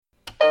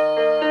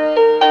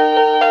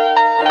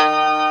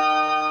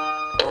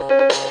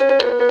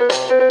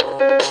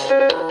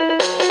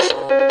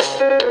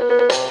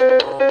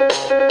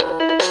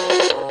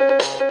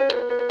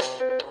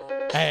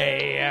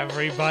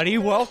everybody.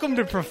 Welcome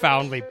to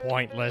Profoundly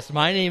Pointless.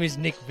 My name is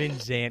Nick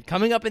Vinzant.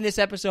 Coming up in this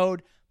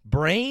episode,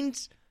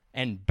 brains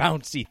and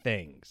bouncy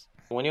things.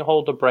 When you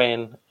hold a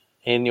brain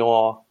in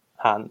your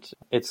hand,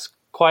 it's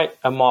quite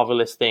a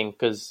marvelous thing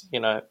because,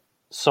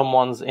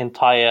 someone's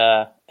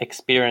entire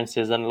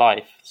experiences in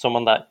life,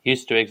 someone that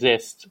used to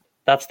exist,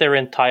 that's their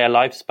entire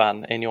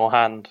lifespan in your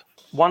hand.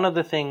 One of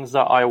the things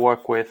that I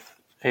work with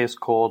is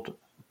called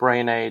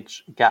brain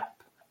age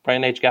gap.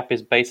 Brain age gap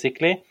is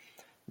basically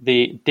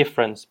the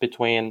difference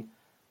between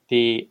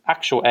the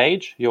actual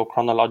age, your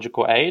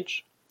chronological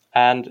age,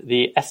 and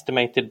the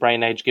estimated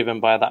brain age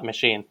given by that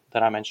machine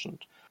that I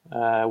mentioned.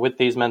 With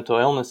these mental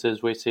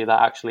illnesses, we see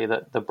that actually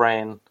the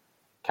brain,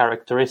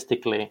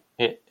 characteristically,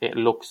 it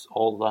looks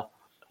older.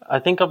 I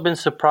think I've been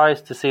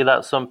surprised to see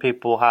that some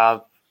people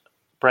have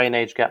brain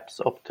age gaps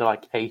up to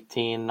like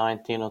 18,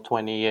 19, or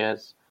 20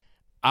 years.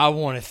 I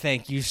want to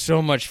thank you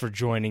so much for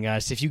joining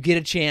us. If you get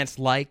a chance,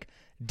 like,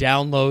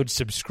 download,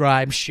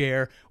 subscribe,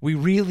 share. We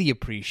really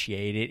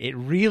appreciate it. It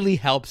really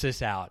helps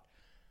us out.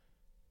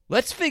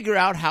 Let's figure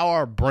out how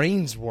our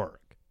brains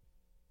work.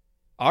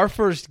 Our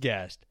first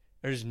guest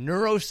is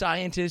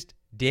neuroscientist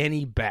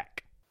Danny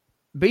Beck.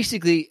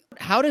 Basically,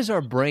 how does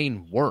our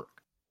brain work?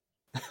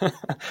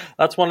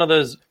 That's one of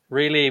those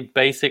really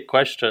basic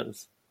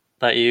questions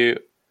that you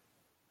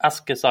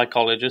ask a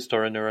psychologist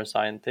or a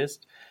neuroscientist,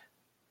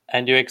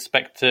 and you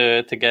expect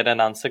to get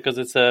an answer because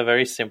it's a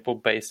very simple,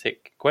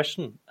 basic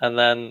question. And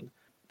then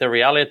the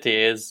reality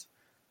is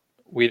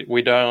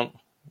we don't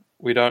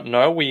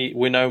know.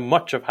 We know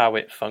much of how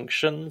it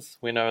functions.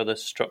 We know the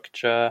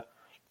structure,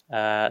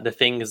 the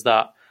things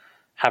that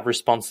have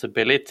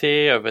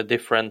responsibility over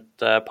different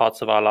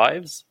parts of our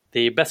lives.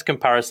 The best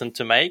comparison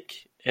to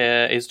make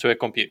is to a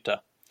computer.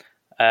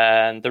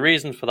 And the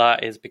reason for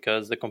that is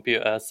because the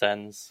computer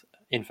sends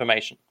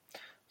information.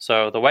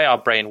 So the way our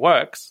brain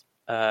works,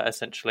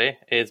 essentially,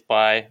 is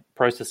by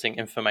processing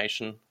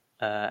information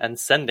and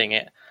sending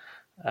it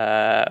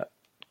to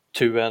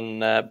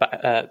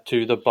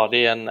the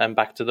body and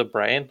back to the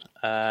brain.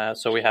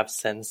 So we have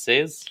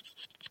senses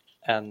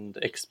and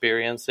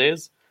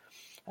experiences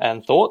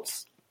and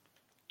thoughts.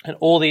 And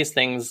all these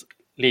things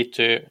lead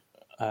to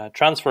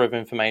transfer of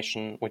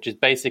information, which is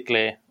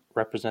basically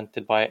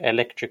represented by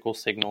electrical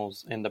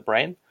signals in the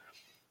brain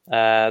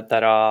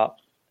that are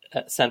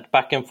sent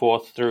back and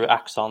forth through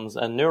axons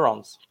and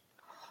neurons.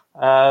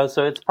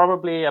 So it's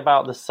probably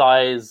about the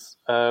size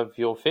of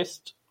your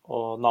fist,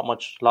 or not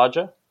much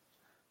larger.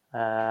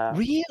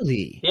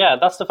 Really? Yeah,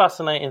 that's the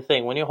fascinating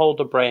thing. When you hold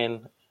the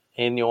brain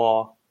in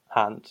your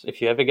hand,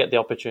 if you ever get the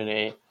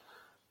opportunity,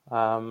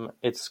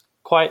 it's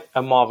quite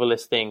a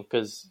marvelous thing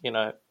because,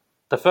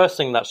 the first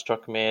thing that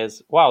struck me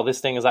is, wow,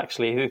 this thing is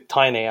actually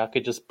tiny. I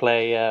could just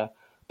play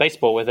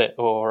baseball with it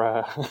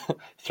or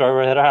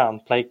throw it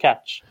around, play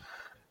catch.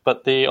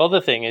 But the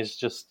other thing is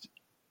just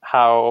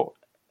how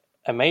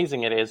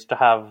amazing it is to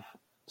have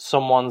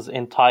someone's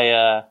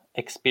entire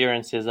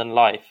experiences in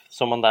life,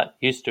 someone that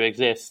used to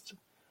exist.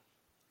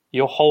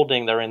 You're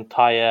holding their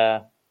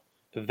entire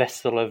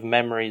vessel of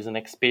memories and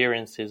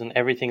experiences and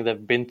everything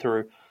they've been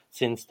through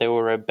since they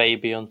were a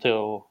baby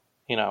until,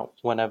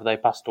 whenever they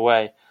passed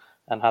away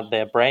and had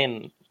their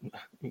brain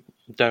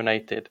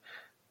donated.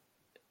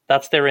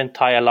 That's their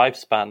entire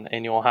lifespan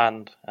in your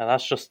hand. And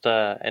that's just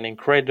an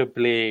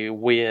incredibly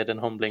weird and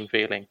humbling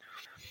feeling.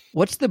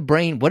 What's the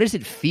brain? What does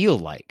it feel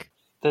like?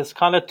 There's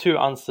kind of two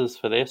answers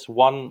for this.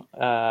 One,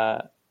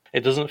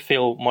 it doesn't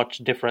feel much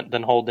different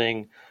than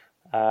holding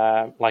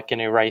like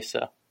an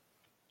eraser.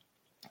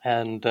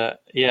 And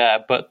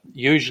but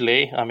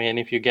usually,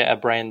 if you get a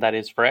brain that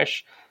is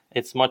fresh,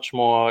 it's much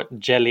more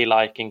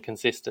jelly-like in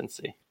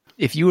consistency.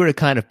 If you were to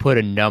kind of put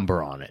a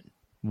number on it,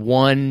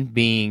 1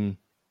 being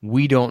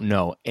we don't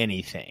know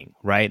anything,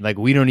 right? Like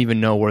we don't even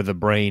know where the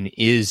brain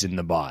is in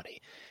the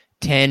body.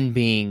 10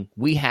 being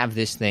we have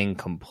this thing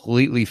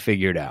completely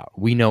figured out.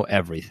 We know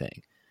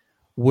everything.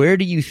 Where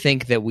do you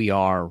think that we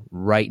are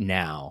right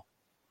now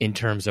in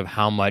terms of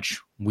how much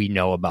we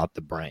know about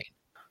the brain?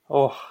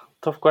 Oh,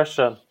 tough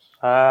question.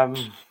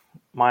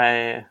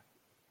 My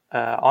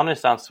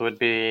honest answer would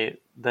be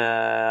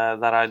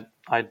that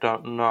I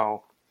don't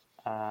know.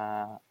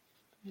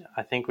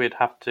 I think we'd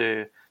have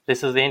to.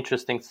 This is the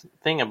interesting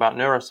thing about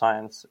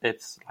neuroscience.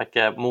 It's like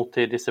a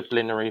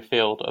multidisciplinary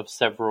field of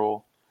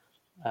several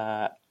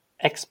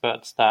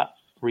experts that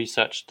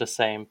research the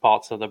same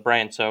parts of the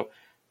brain. So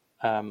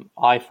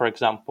I, for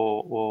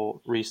example,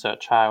 will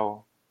research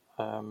how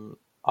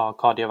our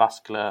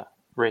cardiovascular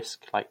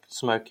risk, like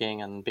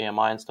smoking and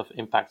BMI and stuff,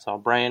 impacts our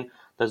brain.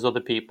 There's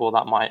other people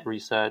that might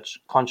research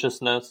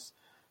consciousness,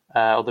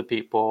 other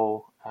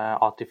people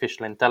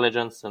artificial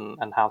intelligence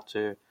and how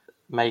to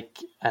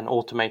make an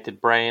automated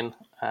brain,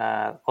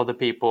 other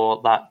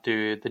people that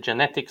do the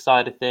genetic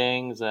side of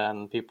things,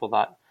 and people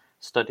that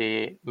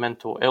study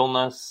mental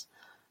illness.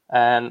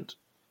 And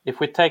if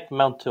we take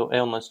mental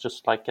illness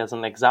just like as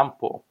an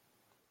example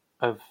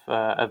of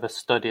a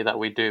study that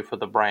we do for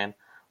the brain,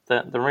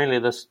 then really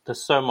there's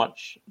so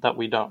much that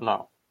we don't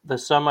know.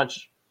 There's so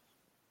much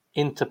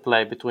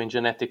interplay between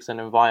genetics and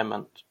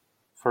environment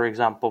for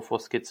example, for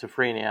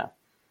schizophrenia,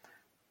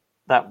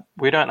 that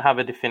we don't have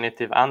a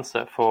definitive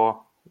answer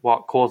for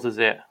what causes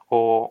it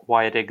or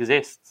why it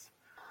exists.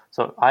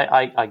 So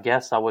I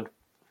guess I would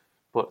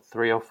put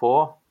 3 or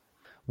 4.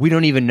 We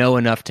don't even know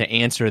enough to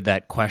answer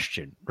that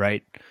question,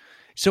 right?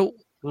 So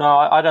no,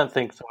 I don't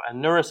think so.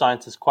 And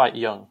neuroscience is quite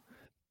young.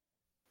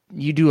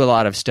 You do a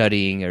lot of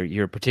studying, or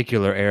your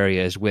particular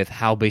areas, with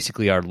how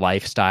basically our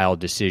lifestyle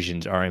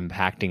decisions are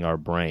impacting our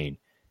brain.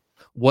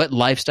 What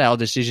lifestyle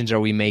decisions are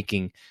we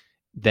making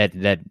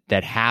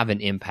that have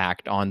an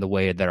impact on the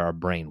way that our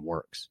brain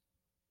works?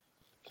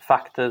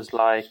 Factors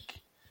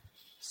like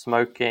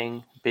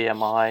smoking,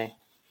 BMI,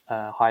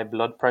 high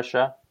blood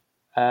pressure,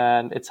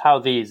 and it's how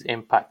these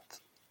impact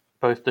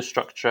both the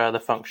structure, the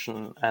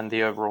function, and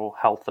the overall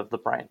health of the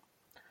brain.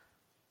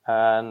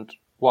 And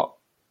what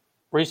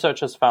research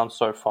has found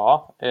so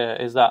far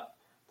is that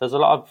there's a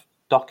lot of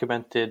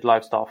documented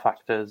lifestyle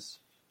factors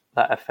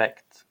that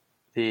affect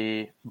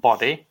the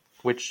body,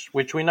 which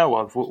we know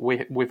of.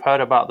 We've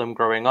heard about them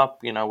growing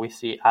up. We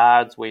see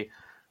ads, we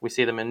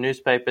see them in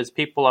newspapers.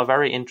 People are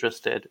very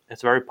interested.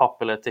 It's very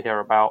popular to hear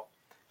about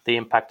the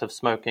impact of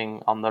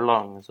smoking on the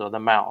lungs or the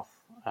mouth,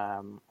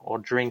 or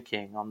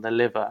drinking on the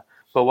liver.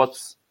 But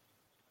what's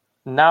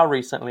now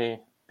recently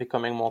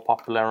becoming more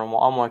popular, and what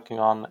I'm working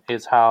on,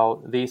 is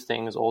how these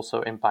things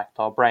also impact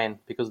our brain,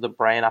 because the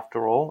brain,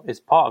 after all, is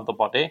part of the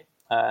body,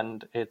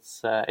 and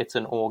it's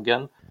an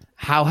organ.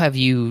 How have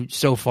you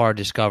so far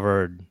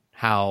discovered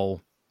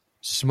how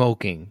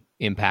smoking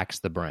impacts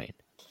the brain?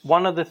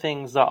 One of the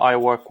things that I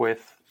work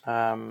with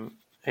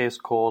is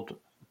called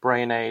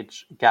brain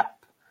age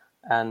gap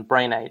and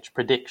brain age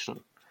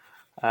prediction.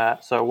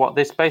 So what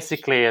this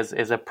basically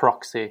is a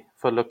proxy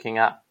for looking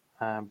at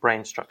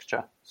brain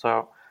structure.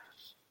 So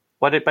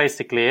what it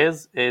basically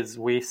is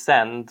we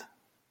send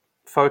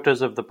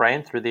photos of the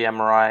brain through the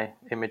MRI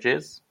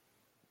images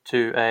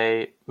to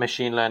a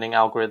machine learning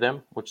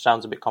algorithm, which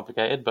sounds a bit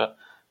complicated, but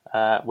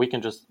we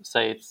can just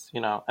say it's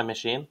a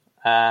machine.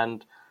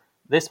 And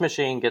this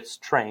machine gets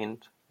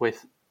trained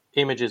with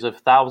images of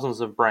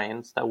thousands of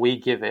brains that we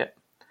give it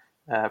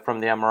from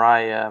the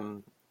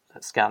MRI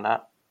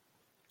scanner.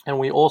 And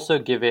we also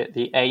give it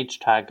the age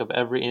tag of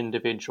every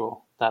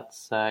individual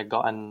that's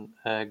got an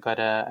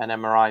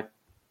MRI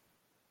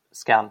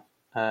scan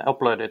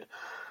uploaded.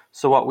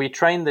 So what we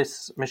train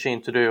this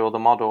machine to do, or the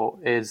model,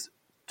 is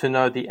to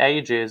know the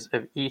ages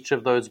of each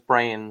of those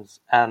brains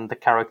and the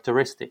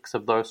characteristics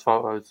of those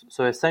photos.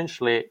 So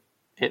essentially,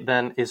 it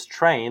then is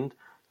trained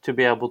to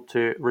be able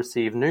to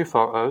receive new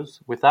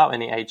photos without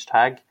any age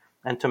tag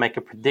and to make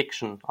a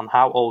prediction on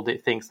how old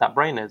it thinks that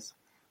brain is.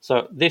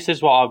 So this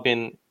is what I've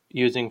been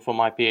using for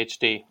my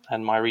PhD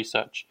and my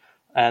research.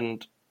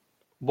 And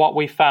what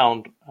we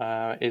found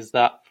is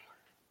that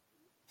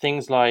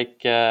things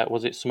like,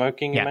 was it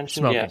smoking you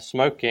mentioned? Smoking. Yeah,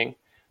 smoking.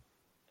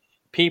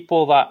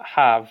 People that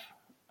have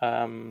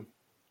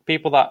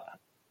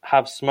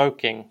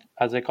smoking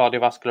as a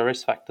cardiovascular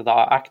risk factor, that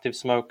are active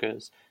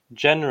smokers,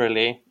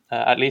 generally,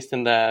 at least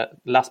in the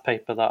last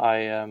paper that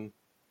I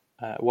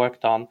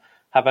worked on,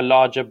 have a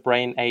larger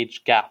brain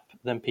age gap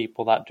than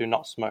people that do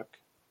not smoke.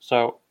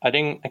 So I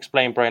didn't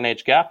explain brain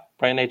age gap.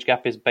 Brain age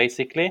gap is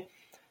basically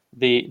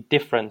the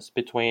difference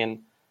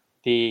between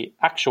the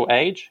actual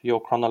age,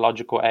 your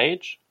chronological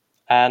age,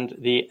 and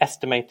the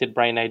estimated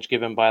brain age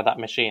given by that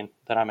machine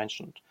that I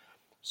mentioned.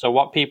 So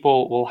what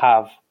people will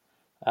have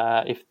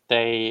if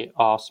they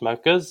are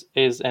smokers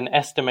is an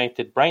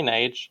estimated brain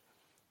age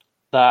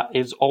that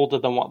is older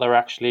than what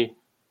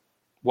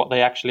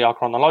they actually are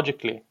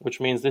chronologically, which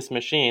means this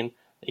machine,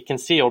 it can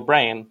see your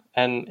brain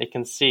and it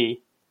can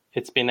see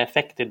it's been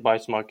affected by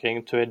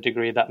smoking to a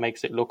degree that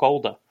makes it look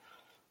older.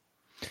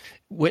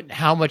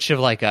 How much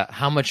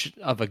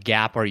of a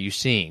gap are you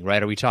seeing,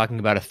 right? Are we talking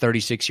about a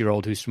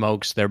 36-year-old who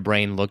smokes, their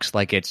brain looks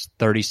like it's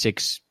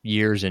 36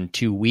 years and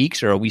 2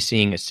 weeks, or are we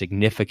seeing a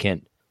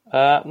significant?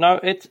 No,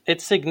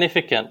 it's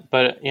significant,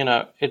 but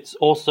it's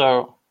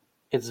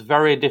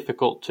very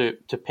difficult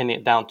to pin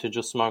it down to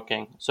just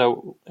smoking.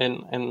 So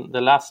in the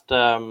last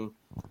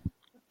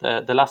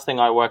the last thing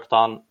I worked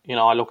on,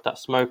 I looked at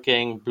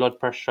smoking, blood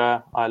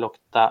pressure. I looked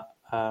at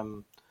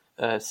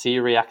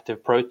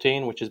C-reactive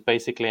protein, which is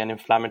basically an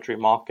inflammatory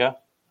marker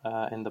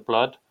in the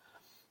blood.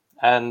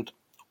 And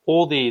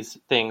all these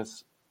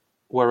things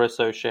were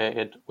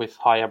associated with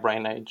higher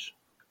brain age.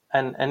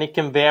 And it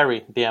can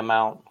vary the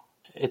amount.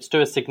 It's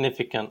to a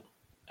significant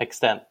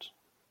extent.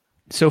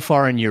 So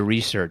far in your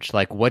research,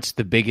 what's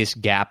the biggest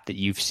gap that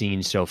you've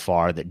seen so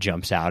far that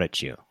jumps out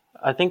at you?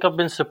 I think I've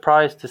been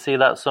surprised to see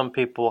that some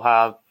people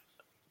have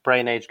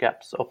brain age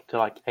gaps up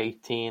to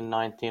 18,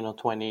 19 or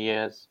 20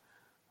 years.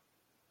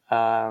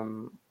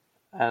 And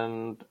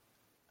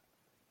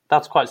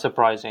that's quite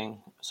surprising.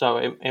 So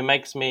it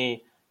makes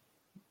me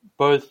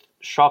both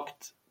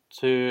shocked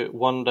to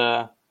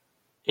wonder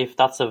if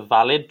that's a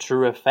valid,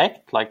 true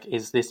effect.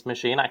 Is this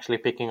machine actually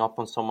picking up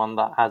on someone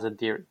that has a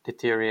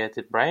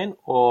deteriorated brain,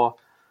 or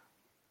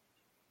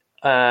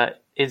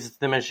is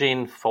the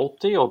machine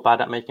faulty or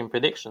bad at making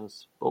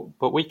predictions?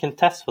 But we can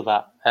test for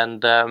that.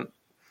 And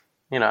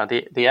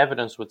the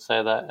evidence would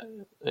say that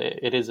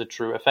it is a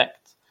true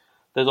effect.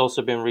 There's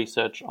also been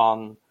research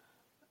on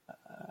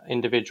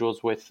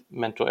individuals with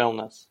mental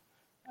illness,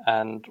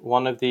 and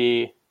one of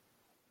the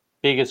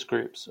biggest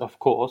groups, of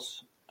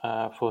course,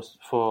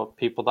 for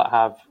people that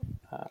have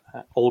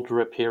older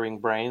appearing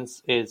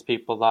brains is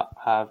people that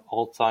have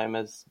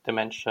Alzheimer's,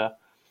 dementia,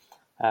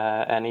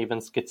 and even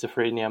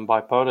schizophrenia and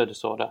bipolar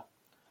disorder.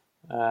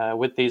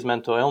 With these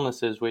mental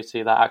illnesses, we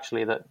see that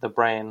actually the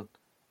brain,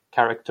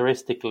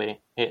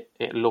 characteristically,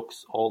 it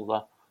looks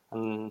older,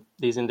 and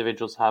these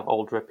individuals have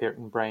older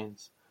appearing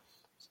brains.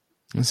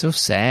 It's so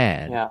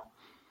sad.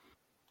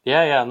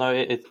 Yeah. No,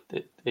 it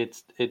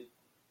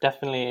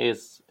definitely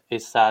is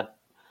sad.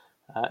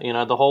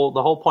 The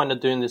whole point of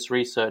doing this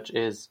research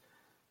is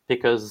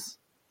because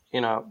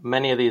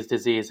many of these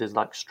diseases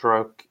like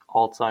stroke,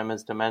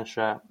 Alzheimer's,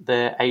 dementia,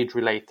 they're age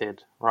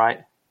related,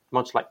 right?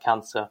 Much like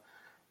cancer.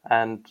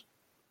 And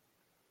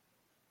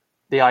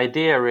the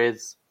idea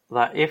is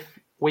that if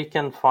we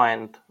can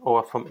find,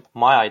 or from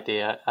my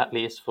idea, at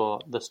least for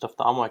the stuff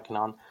that I'm working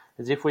on,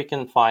 is if we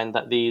can find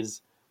that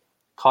these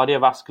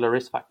cardiovascular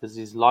risk factors,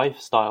 these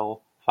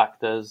lifestyle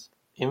factors,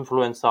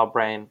 influence our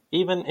brain,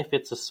 even if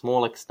it's a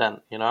small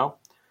extent,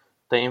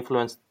 they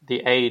influence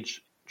the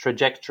age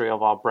trajectory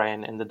of our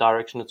brain in the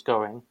direction it's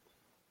going,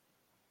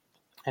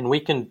 and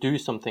we can do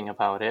something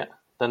about it,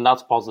 then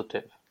that's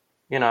positive.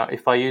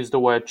 If I use the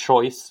word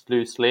choice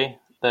loosely,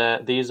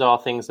 these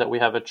are things that we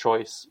have a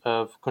choice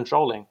of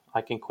controlling.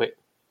 I can quit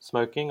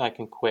smoking. I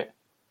can quit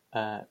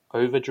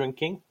over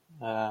drinking.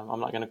 I'm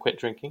not going to quit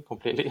drinking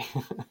completely.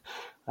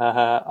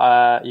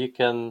 You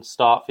can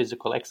start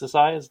physical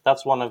exercise.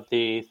 That's one of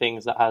the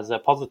things that has a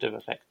positive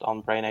effect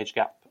on brain age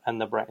gap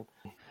and the brain.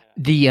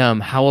 The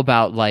how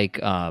about like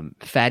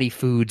fatty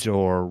foods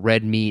or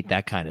red meat,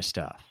 that kind of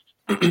stuff?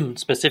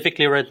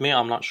 Specifically red meat,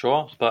 I'm not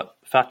sure, but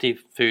fatty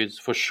foods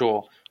for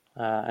sure.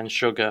 And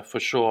sugar for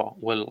sure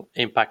will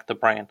impact the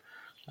brain.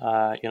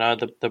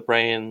 The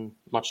brain,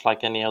 much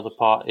like any other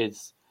part,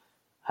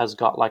 has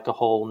got like a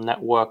whole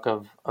network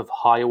of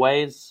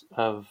highways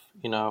of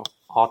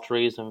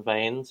arteries and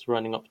veins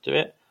running up to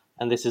it,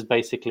 and this is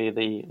basically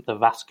the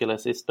vascular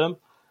system.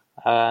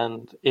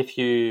 And if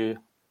you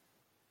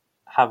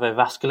have a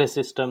vascular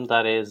system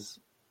that is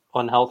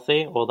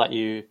unhealthy, or that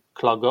you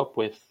clog up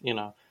with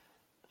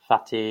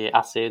fatty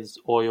acids,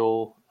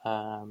 oil,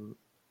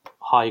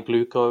 high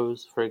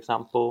glucose, for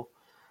example,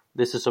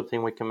 this is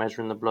something we can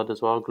measure in the blood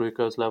as well,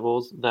 glucose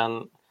levels,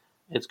 then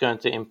it's going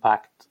to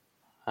impact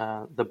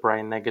the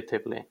brain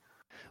negatively.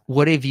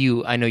 What have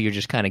you, I know you're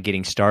just kind of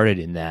getting started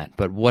in that,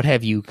 but what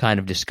have you kind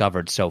of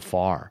discovered so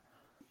far?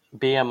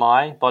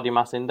 BMI, body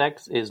mass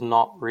index, is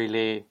not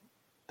really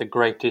the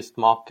greatest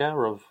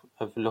marker of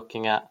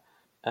looking at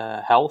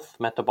health,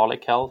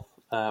 metabolic health,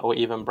 or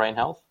even brain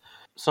health.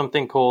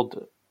 Something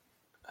called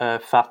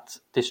fat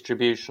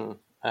distribution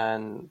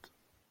and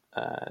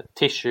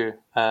tissue,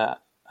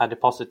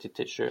 adiposity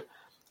tissue,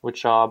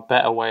 which are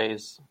better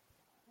ways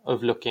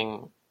of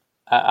looking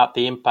at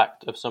the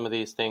impact of some of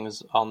these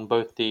things on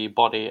both the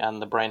body and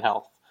the brain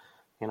health.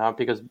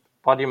 Because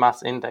body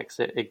mass index,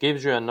 it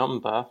gives you a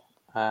number,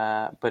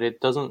 but it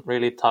doesn't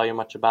really tell you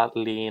much about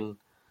lean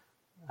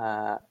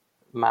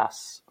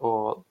mass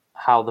or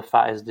how the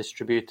fat is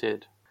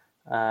distributed.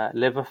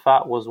 Liver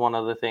fat was one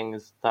of the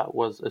things that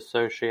was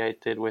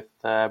associated with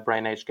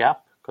brain age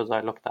gap, because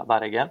I looked at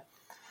that again.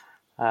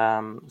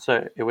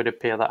 So it would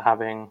appear that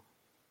having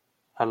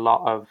a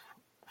lot of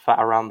fat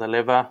around the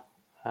liver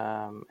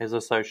is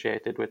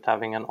associated with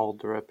having an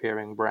older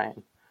appearing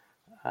brain.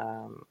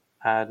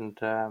 And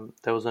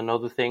there was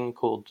another thing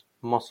called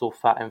muscle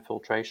fat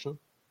infiltration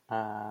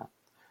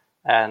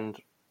and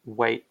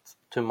weight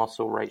to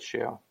muscle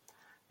ratio,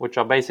 which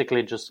are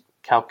basically just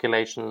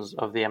calculations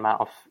of the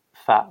amount of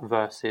fat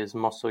versus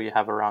muscle you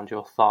have around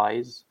your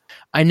thighs.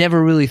 I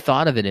never really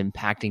thought of it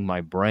impacting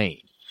my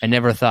brain. I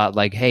never thought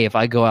like, hey, if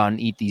I go out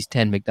and eat these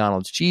 10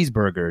 McDonald's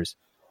cheeseburgers,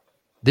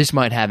 this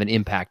might have an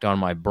impact on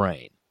my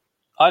brain.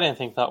 I didn't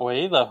think that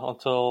way either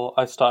until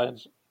I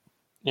started,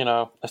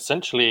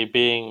 essentially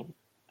being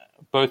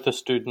both a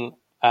student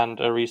and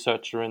a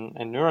researcher in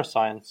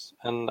neuroscience.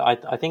 And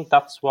I think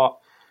that's what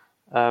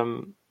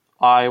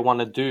I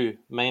want to do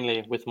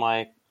mainly with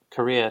my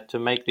career, to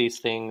make these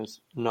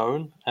things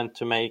known and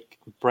to make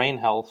brain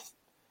health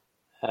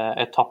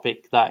a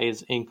topic that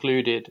is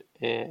included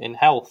in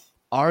health.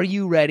 Are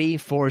you ready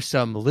for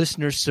some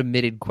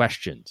listener-submitted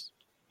questions?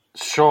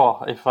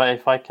 Sure.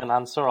 If I can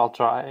answer, I'll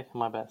try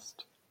my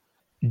best.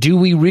 Do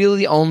we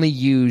really only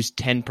use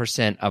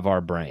 10% of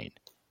our brain?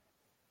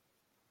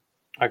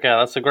 Okay,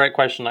 that's a great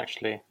question,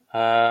 actually.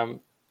 No,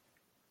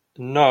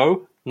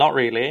 not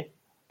really.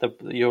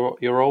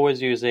 You're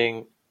always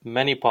using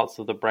many parts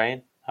of the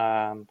brain,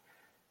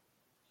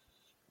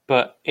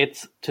 but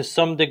it's to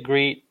some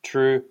degree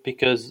true,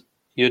 because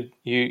you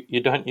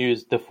don't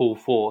use the full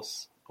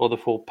force or the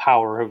full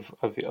power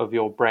of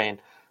your brain.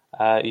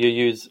 You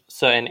use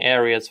certain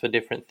areas for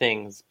different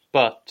things,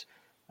 but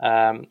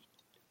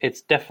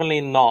it's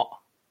definitely not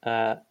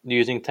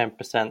using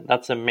 10%.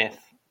 That's a myth,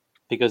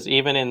 because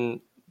even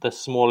in the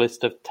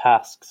smallest of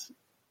tasks,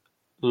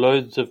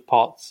 loads of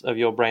parts of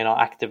your brain are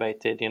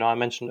activated. I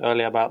mentioned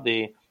earlier about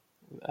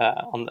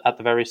at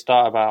the very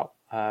start about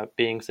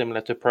being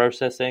similar to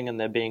processing and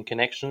there being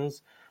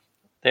connections.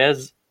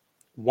 There's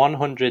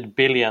 100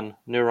 billion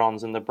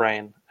neurons in the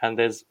brain, and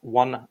there's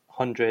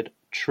 100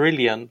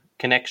 trillion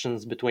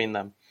connections between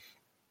them.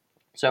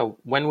 So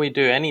when we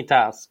do any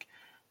task,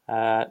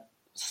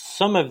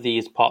 some of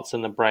these parts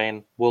in the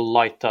brain will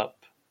light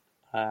up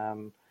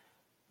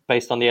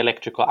based on the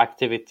electrical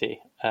activity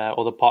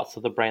or the parts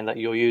of the brain that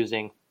you're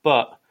using.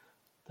 But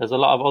there's a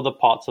lot of other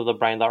parts of the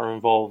brain that are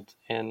involved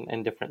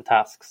in different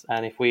tasks.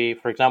 And if we,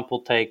 for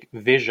example, take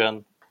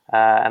vision,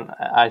 and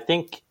I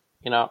think,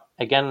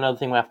 again, another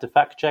thing we have to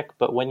fact check,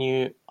 but when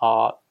you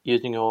are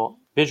using your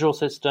visual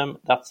system,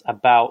 that's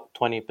about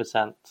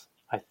 20%,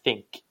 I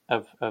think,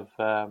 of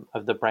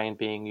the brain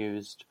being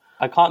used.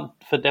 I can't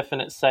for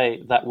definite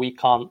say that we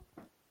can't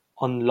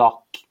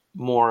unlock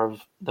more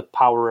of the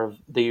power of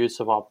the use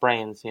of our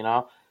brains,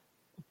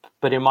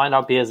 but it might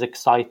not be as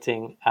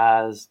exciting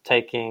as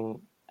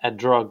taking a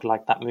drug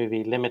like that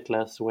movie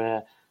Limitless,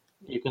 where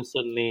you can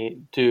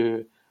suddenly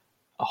do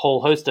a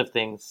whole host of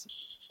things.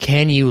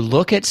 Can you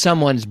look at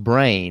someone's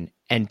brain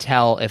and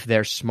tell if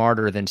they're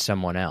smarter than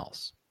someone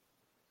else?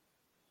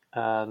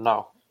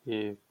 No,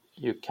 you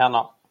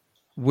cannot.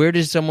 Where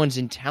does someone's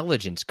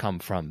intelligence come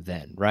from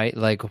then, right?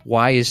 Like,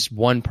 why is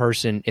one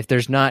person,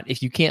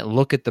 if you can't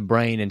look at the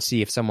brain and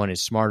see if someone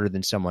is smarter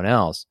than someone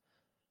else,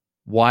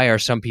 why are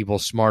some people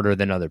smarter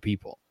than other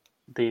people?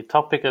 The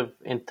topic of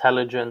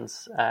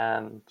intelligence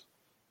and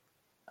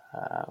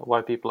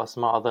why people are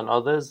smarter than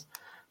others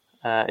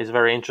is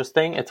very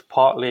interesting. It's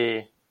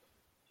partly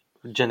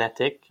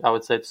genetic, I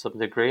would say, to some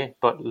degree,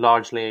 but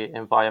largely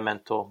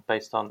environmental,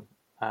 based on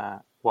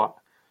what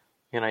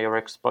you're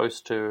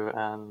exposed to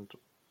and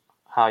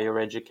how you're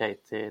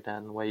educated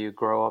and where you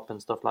grow up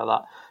and stuff like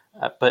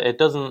that. But it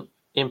doesn't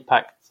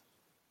impact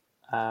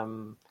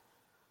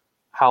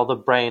how the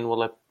brain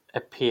will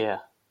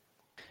appear.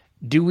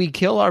 Do we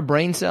kill our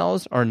brain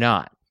cells or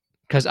not?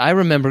 Because I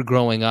remember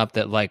growing up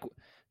that, like,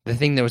 the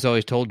thing that was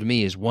always told to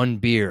me is one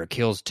beer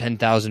kills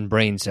 10,000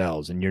 brain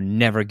cells and you're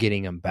never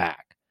getting them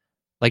back.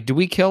 Like, do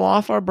we kill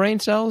off our brain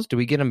cells? Do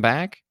we get them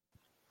back?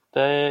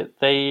 They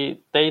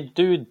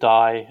do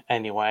die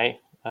anyway.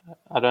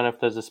 I don't know if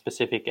there's a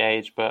specific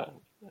age, but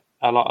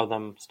a lot of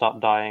them start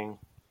dying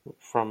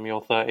from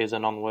your 30s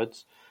and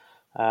onwards.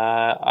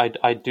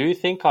 I do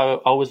think I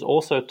was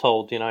also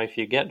told, if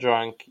you get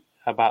drunk,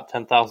 about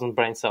 10,000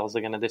 brain cells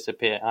are going to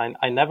disappear.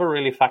 I never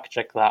really fact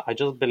check that. I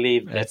just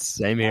believe it. That's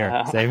same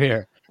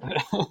here.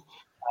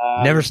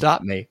 Never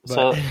stopped me. But.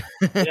 So,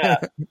 yeah,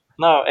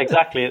 no,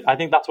 exactly. I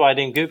think that's why I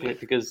didn't Google it,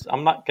 because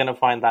I'm not going to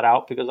find that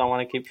out because I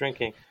want to keep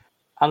drinking.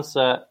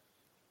 Answer,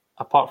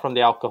 apart from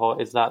the alcohol,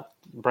 is that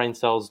brain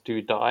cells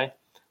do die.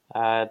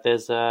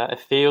 There's a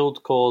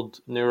field called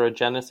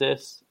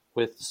neurogenesis,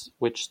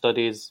 which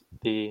studies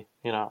the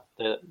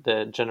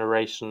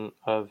generation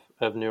of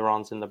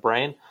neurons in the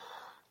brain.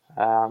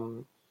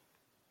 And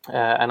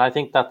I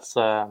think that's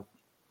a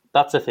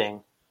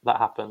thing that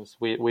happens.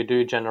 We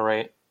do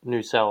generate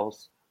new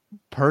cells.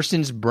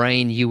 Person's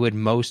brain you would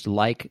most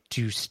like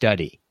to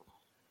study?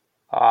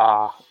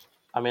 I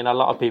mean, a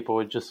lot of people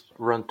would just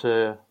run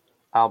to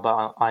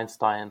Albert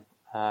Einstein,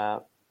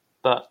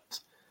 but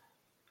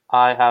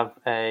I have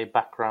a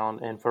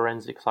background in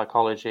forensic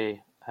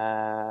psychology,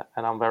 and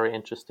I'm very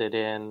interested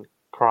in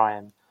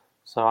crime.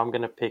 So I'm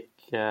going to pick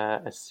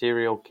a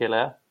serial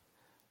killer.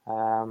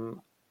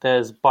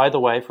 There's, by the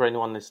way, for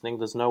anyone listening,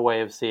 there's no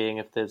way of seeing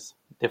if there's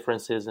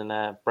differences in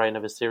the brain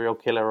of a serial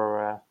killer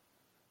or a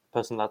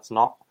person that's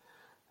not.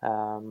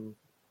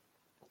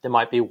 They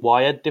might be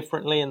wired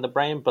differently in the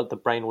brain, but the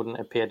brain wouldn't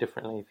appear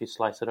differently if you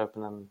slice it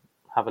open and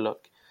have a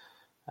look.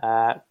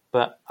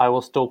 But I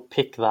will still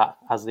pick that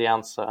as the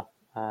answer,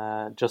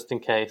 just in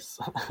case,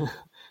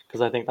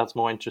 because I think that's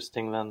more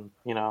interesting than,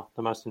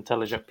 the most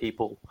intelligent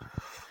people.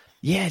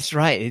 Yeah, it's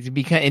right. It'd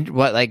be kind of,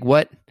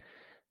 what?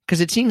 Because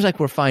it seems like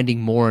we're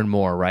finding more and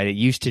more, right? It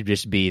used to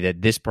just be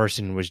that this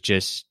person was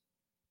just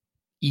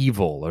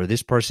evil, or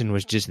this person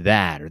was just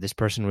that, or this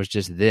person was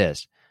just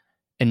this.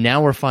 And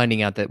now we're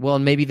finding out that, well,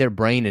 maybe their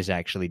brain is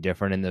actually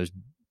different, and those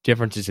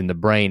differences in the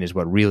brain is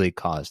what really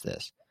caused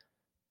this.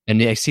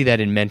 And I see that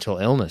in mental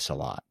illness a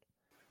lot.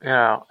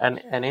 Yeah, and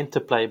an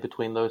interplay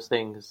between those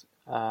things.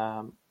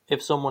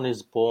 If someone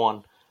is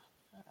born,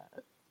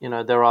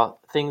 there are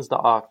things that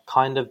are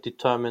kind of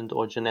determined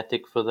or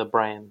genetic for the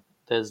brain.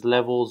 There's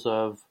levels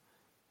of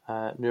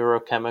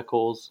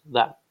neurochemicals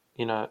that,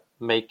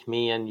 make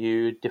me and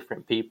you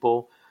different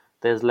people.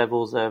 There's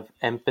levels of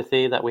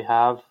empathy that we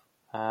have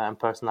and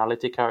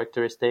personality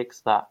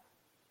characteristics that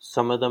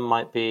some of them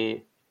might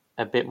be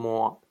a bit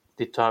more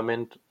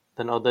determined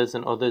than others,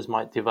 and others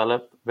might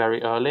develop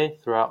very early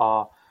throughout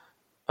our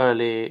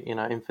early,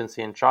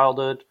 infancy and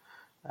childhood,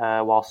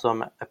 while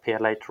some appear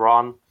later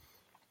on.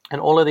 And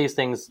all of these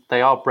things,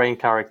 they are brain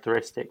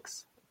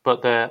characteristics,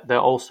 but they're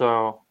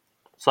also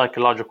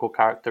psychological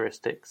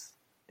characteristics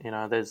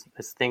there's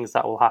things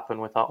that will happen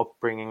with our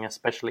upbringing,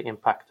 especially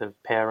impact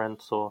of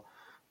parents or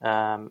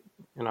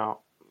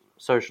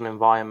social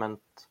environment,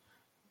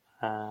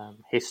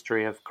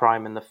 history of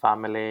crime in the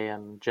family,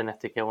 and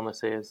genetic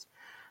illnesses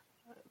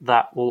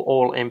that will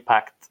all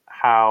impact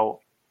how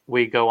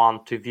we go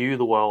on to view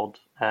the world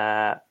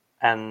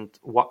and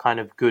what kind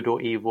of good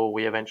or evil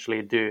we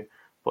eventually do.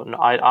 But no,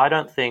 I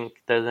don't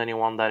think there's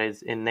anyone that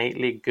is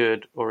innately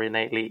good or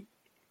innately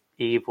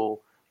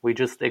evil. We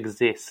just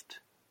exist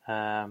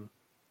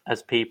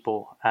as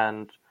people,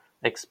 and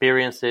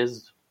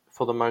experiences,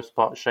 for the most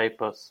part,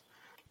 shape us.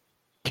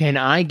 Can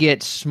I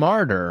get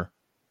smarter,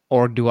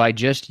 or do I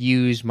just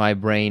use my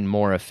brain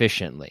more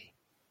efficiently?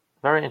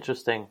 Very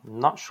interesting.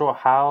 Not sure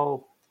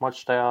how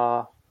much they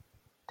are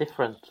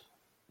different,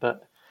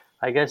 but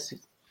I guess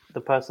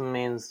the person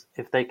means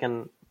if they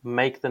can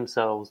make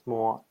themselves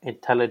more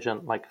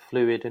intelligent, like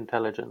fluid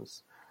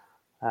intelligence.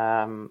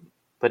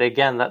 But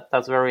again,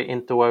 that's very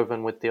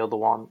interwoven with the other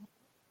one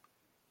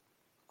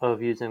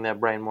of using their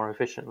brain more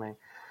efficiently.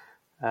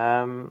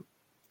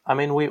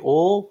 We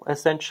all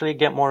essentially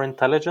get more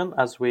intelligent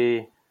as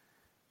we,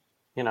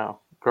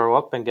 grow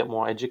up and get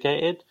more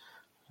educated.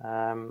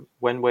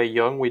 When we're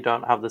young, we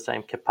don't have the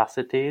same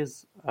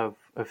capacities of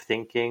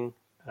thinking,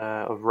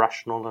 of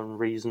rational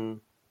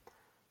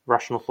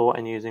thought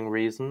and using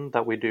reason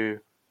that we do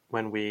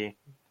when we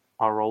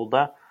are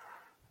older.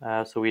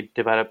 So we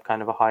develop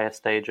kind of a higher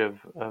stage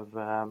of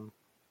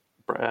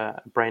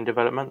brain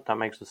development that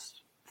makes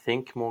us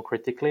think more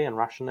critically and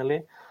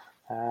rationally.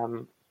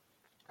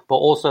 But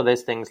also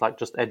there's things like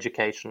just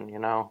education,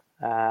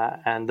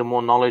 and the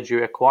more knowledge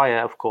you acquire,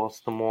 of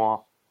course, the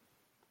more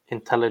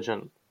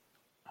intelligent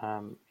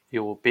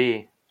you will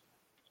be.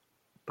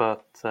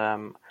 But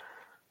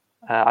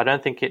I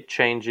don't think it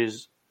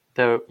changes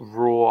the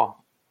raw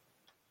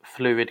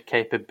fluid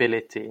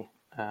capability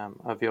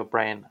of your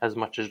brain as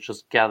much as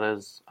just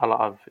gathers a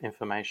lot of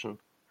information.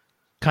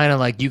 Kind of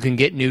like you can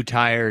get new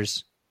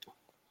tires,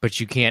 but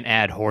you can't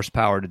add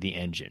horsepower to the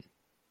engine.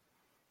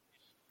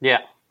 Yeah,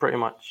 pretty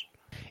much.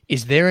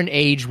 Is there an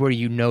age where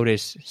you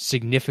notice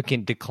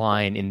significant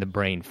decline in the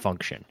brain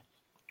function?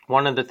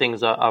 One of the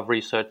things I've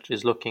researched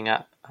is looking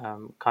at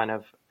kind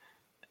of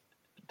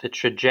the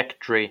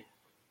trajectory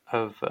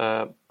of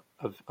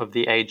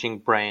the aging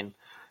brain.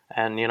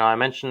 And, I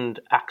mentioned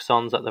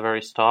axons at the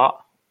very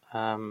start,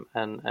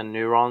 and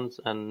neurons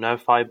and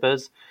nerve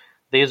fibers.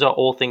 These are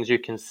all things you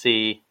can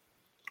see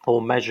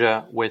or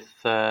measure with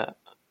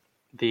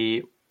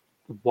the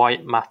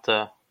white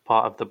matter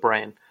part of the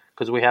brain,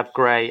 because we have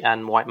gray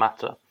and white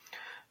matter.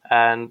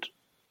 And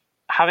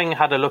having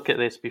had a look at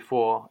this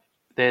before,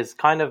 there's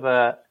kind of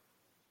a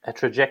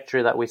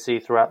trajectory that we see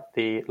throughout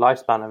the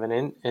lifespan of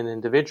an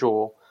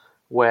individual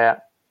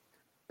where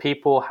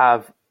people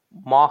have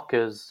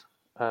markers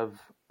of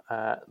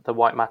the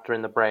white matter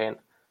in the brain,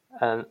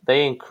 and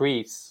they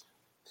increase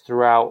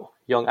throughout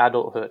young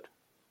adulthood.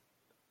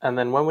 And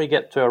then when we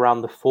get to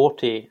around the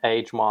 40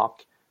 age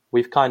mark,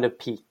 we've kind of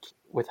peaked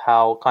with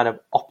how kind of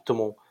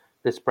optimal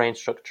this brain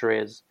structure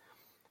is.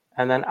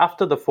 And then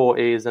after the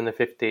 40s and the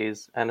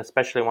 50s, and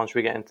especially once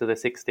we get into the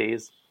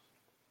 60s,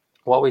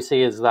 what we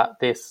see is that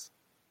this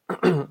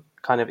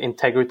kind of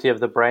integrity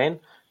of the brain,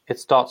 it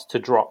starts to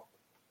drop,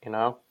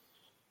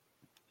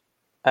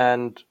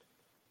 and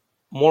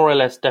more or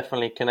less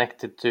definitely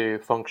connected to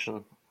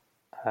function.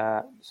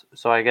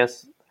 So I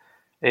guess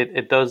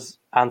it does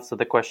answer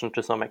the question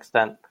to some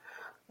extent.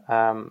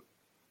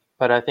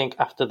 But I think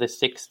after the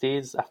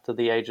 60s, after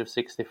the age of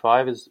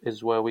 65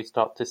 is where we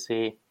start to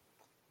see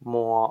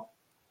more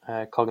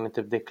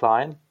cognitive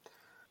decline.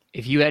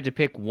 If you had to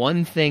pick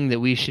one thing that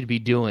we should be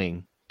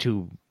doing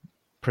to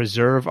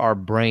preserve our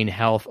brain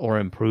health or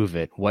improve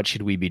it, what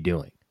should we be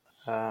doing?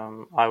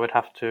 I would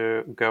have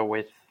to go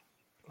with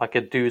like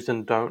a do's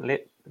and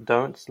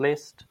don'ts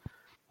list,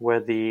 where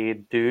the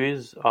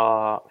do's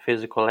are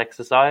physical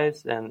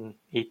exercise and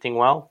eating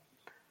well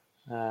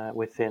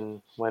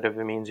within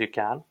whatever means you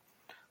can.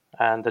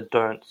 And the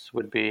don'ts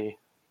would be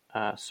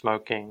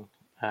smoking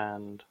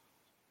and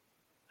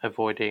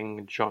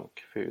avoiding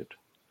junk food.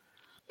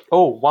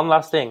 Oh, one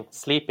last thing,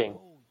 sleeping.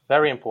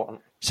 Very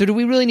important. So do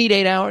we really need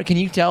 8 hours? Can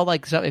you tell,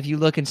 if you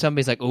look and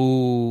somebody's like,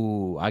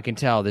 ooh, I can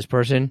tell this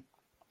person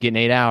getting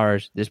 8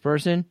 hours, this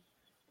person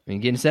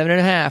getting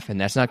 7.5,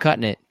 and that's not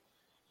cutting it?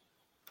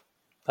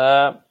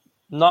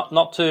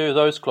 Not to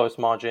those close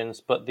margins,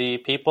 but the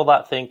people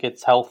that think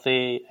it's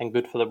healthy and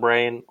good for the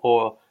brain,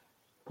 or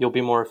you'll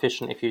be more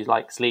efficient if you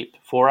sleep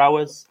 4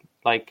 hours,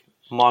 like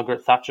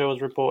Margaret Thatcher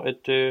was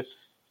reported to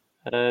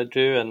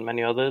do, and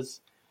many others.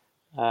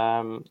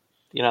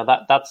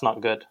 That's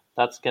not good.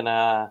 That's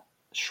gonna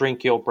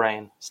shrink your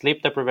brain.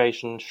 Sleep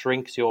deprivation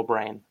shrinks your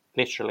brain,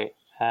 literally,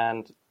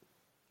 and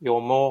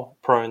you're more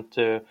prone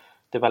to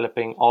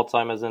developing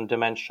Alzheimer's and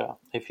dementia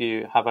if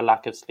you have a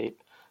lack of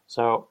sleep.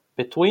 So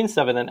between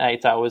 7 and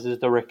 8 hours is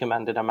the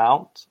recommended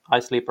amount. I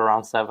sleep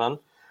around 7.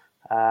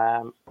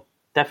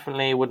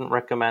 Definitely wouldn't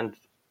recommend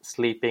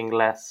sleeping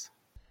less.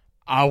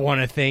 I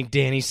want to thank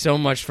Danny so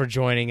much for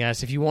joining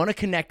us. If you want to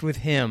connect with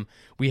him,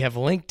 we have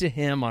linked to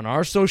him on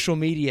our social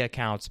media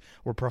accounts.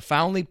 We're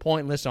Profoundly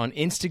Pointless on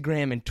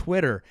Instagram and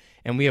Twitter,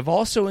 and we have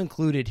also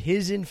included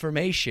his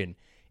information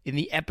in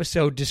the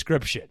episode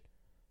description.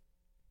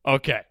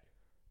 Okay.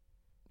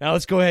 Now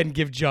let's go ahead and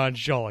give John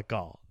Shull a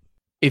call.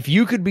 If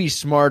you could be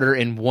smarter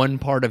in one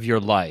part of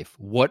your life,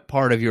 what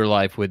part of your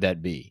life would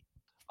that be?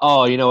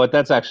 Oh, you know what?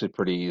 That's actually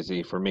pretty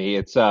easy for me.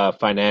 It's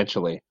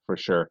financially, for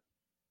sure.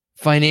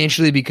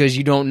 Financially, because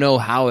you don't know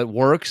how it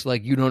works,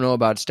 like you don't know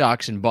about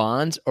stocks and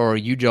bonds, or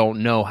you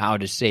don't know how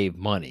to save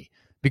money?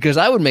 Because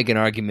I would make an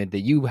argument that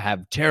you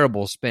have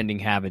terrible spending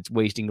habits,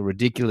 wasting a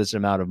ridiculous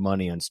amount of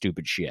money on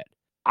stupid shit.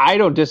 I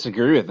don't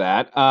disagree with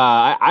that.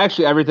 I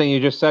actually, everything you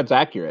just said is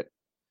accurate.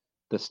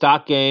 The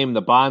stock game,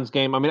 the bonds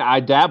game. I mean,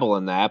 I dabble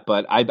in that,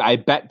 but I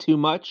bet too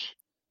much,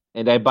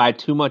 and I buy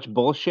too much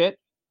bullshit.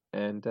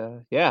 And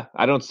yeah,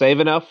 I don't save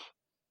enough,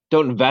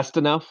 don't invest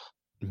enough.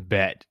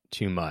 Bet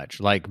too much.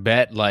 Like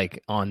bet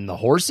like on the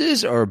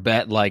horses or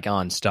bet like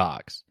on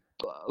stocks?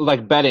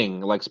 Like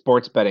betting, like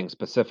sports betting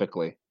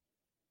specifically.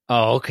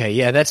 Oh, okay.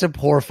 Yeah, that's a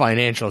poor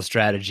financial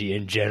strategy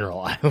in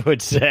general, I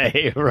would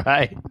say,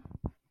 right?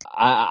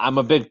 I'm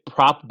a big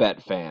prop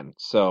bet fan.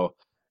 So,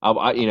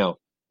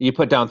 you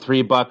put down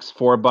 $3,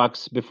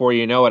 $4 before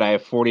you know it, I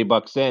have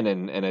 $40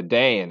 in a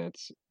day, and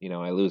it's,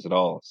 I lose it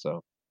all.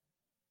 So,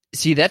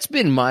 see, that's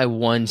been my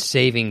one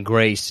saving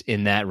grace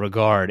in that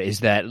regard is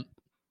that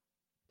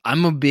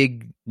I'm a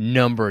big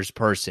numbers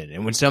person.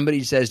 And when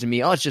somebody says to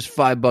me, oh, it's just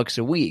 $5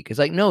 a week, it's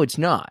like, no, it's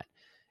not.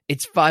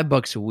 It's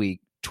 $5 a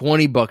week,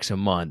 $20 a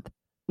month,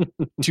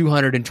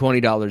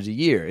 $220 a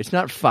year. It's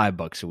not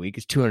 $5 a week.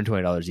 It's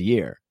 $220 a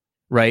year.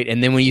 Right.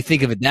 And then when you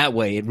think of it that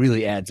way, it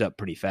really adds up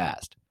pretty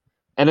fast.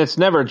 And it's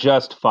never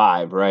just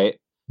five, right?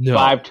 No.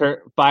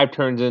 Five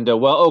turns into,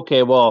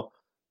 well,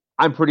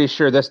 I'm pretty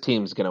sure this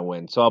team's going to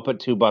win, so I'll put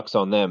 $2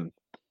 on them.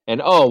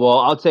 And,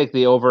 I'll take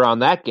the over on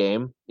that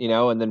game,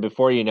 and then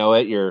before you know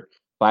it, your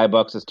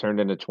 $5 has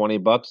turned into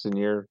 $20 and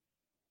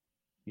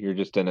you're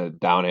just in a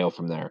downhill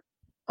from there.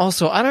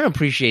 Also, I don't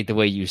appreciate the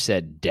way you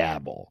said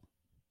dabble.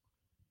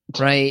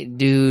 Right,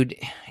 dude?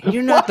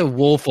 You're not the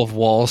Wolf of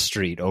Wall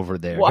Street over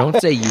there. What?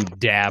 Don't say you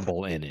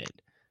dabble in it.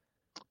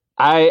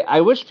 I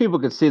wish people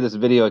could see this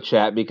video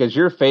chat, because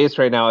your face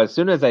right now, as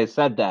soon as I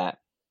said that,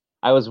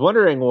 I was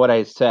wondering what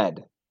I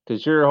said,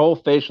 because your whole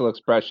facial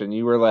expression,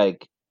 you were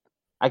like,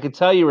 I could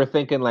tell you were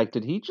thinking like,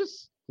 did he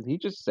just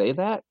say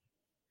that?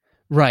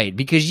 Right,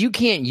 because you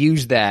can't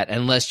use that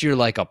unless you're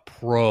like a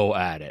pro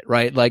at it,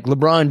 right? Like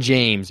LeBron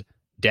James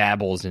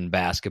dabbles in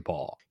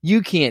basketball.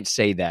 You can't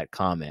say that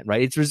comment,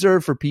 right? It's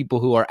reserved for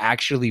people who are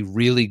actually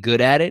really good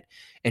at it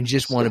and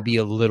just want to be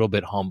a little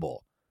bit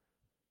humble.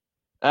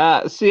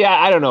 See,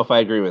 I don't know if I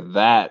agree with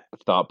that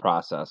thought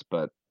process,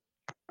 but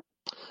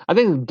I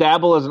think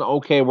dabble is an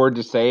okay word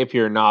to say if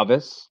you're a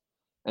novice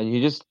and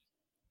you just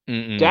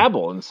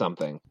dabble in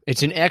something.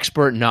 It's an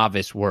expert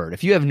novice word.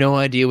 If you have no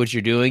idea what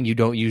you're doing, you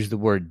don't use the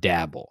word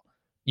dabble.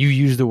 You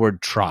use the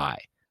word try.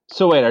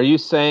 So wait, are you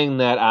saying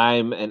that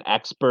I'm an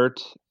expert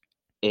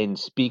in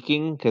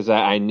speaking because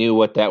I knew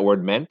what that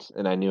word meant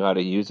and I knew how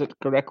to use it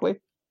correctly?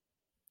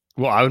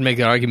 Well, I would make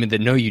the argument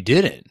that no, you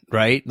didn't,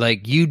 right?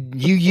 Like you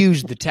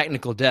used the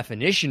technical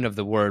definition of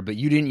the word, but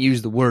you didn't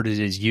use the word as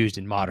it is used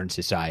in modern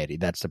society.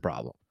 That's the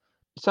problem.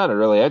 You sounded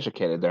really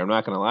educated there. I'm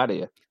not going to lie to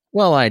you.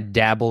 Well, I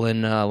dabble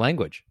in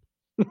language.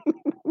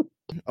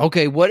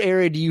 Okay, what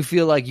area do you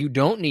feel like you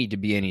don't need to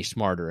be any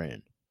smarter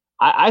in?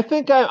 I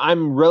think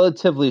I'm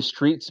relatively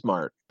street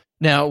smart.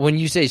 Now, when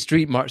you say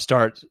street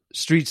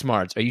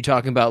smarts, are you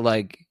talking about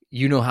like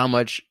you know how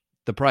much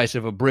the price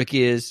of a brick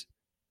is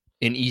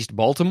in East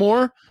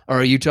Baltimore? Or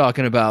are you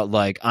talking about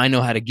like I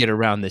know how to get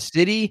around the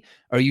city?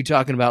 Or are you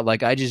talking about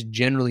like I just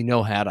generally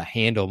know how to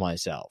handle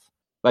myself?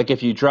 Like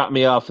if you drop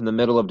me off in the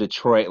middle of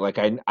Detroit, like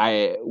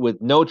I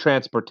with no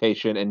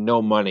transportation and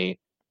no money,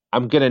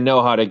 I'm going to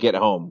know how to get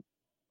home.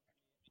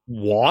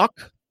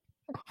 Walk?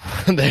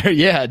 There,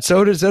 yeah.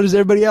 So does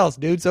everybody else,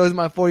 dude. So does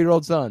my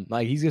 4-year-old son.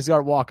 Like he's going to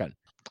start walking.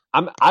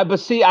 But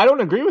see, I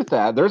don't agree with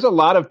that. There's a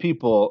lot of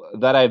people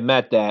that I've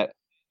met that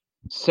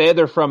say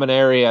they're from an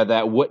area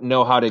that wouldn't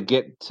know how to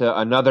get to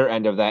another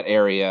end of that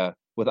area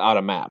without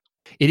a map.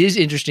 It is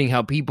interesting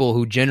how people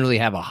who generally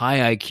have a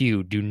high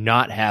IQ do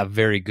not have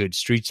very good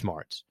street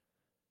smarts.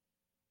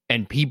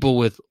 And people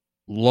with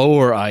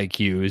lower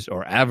IQs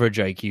or average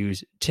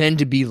IQs tend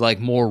to be like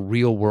more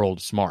real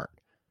world smart,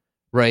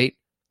 right?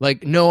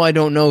 Like, no, I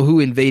don't know who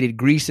invaded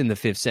Greece in the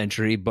 5th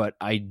century, but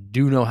I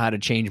do know how to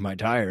change my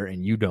tire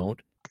and you don't.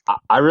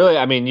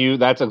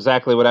 That's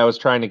exactly what I was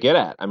trying to get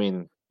at. I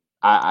mean,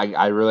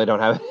 I really don't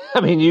have,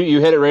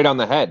 you hit it right on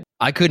the head.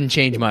 I couldn't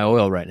change my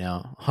oil right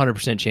now.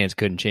 100% chance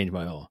couldn't change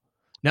my oil.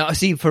 Now,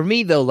 see, for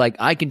me, though, like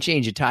I can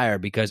change a tire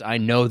because I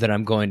know that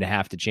I'm going to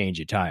have to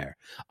change a tire.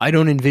 I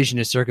don't envision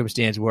a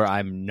circumstance where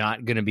I'm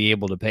not going to be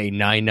able to pay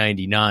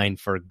 $9.99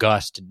 for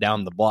Gus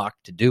down the block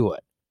to do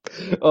it.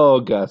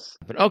 Oh, Gus.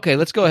 But okay,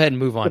 let's go ahead and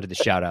move on to the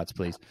shout outs,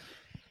 please.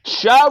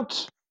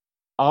 Shout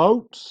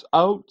outs.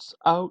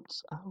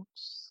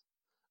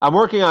 I'm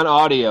working on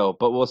audio,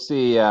 but we'll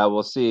see.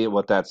 We'll see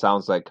what that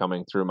sounds like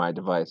coming through my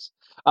device.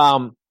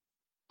 All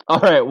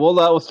right,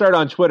 we'll start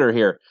on Twitter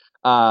here.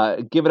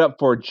 Give it up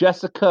for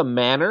Jessica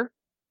Manor,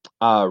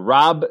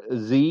 Rob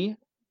Z,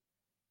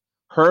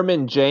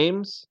 Herman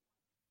James,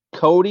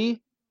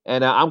 Cody,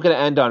 and I'm going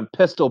to end on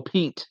Pistol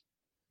Pete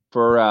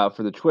for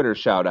the Twitter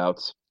shout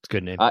outs. It's a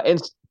good name.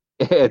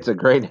 It's a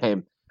great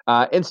name.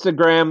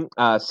 Instagram,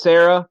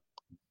 Sarah,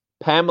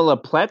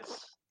 Pamela Pletz,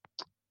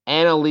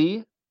 Anna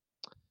Lee,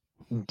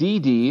 Dee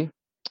Dee,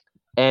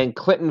 and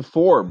Clinton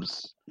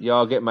Forbes.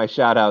 Y'all get my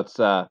shout outs,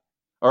 or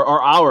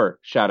our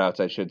shout outs,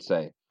 I should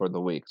say, for the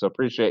week. So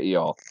appreciate you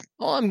all.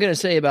 All I'm going to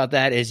say about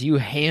that is you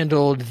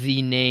handled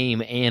the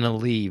name Anna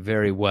Lee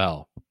very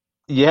well.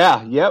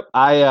 Yeah, yep.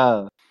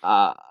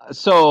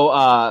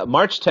 So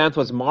March 10th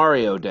was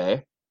Mario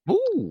Day.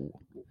 Ooh.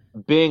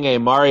 Being a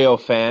Mario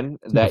fan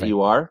that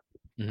you are,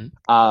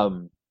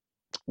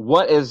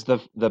 what is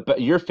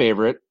your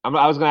favorite? I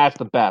was going to ask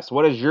the best.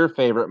 What is your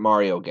favorite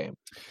Mario game?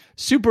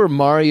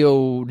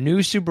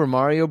 New Super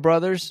Mario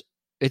Brothers.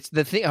 It's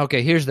the thing.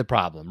 Okay, here's the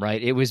problem, right?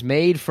 It was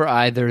made for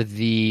either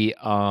the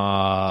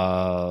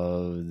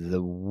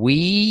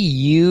Wii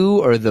U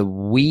or the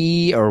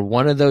Wii or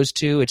one of those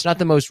two. It's not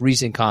the most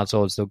recent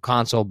console. It's the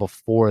console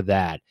before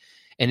that.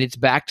 And it's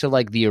back to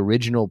like the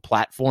original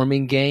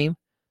platforming game,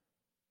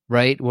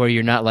 right? Where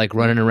you're not like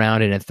running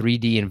around in a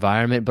 3D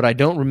environment. But I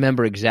don't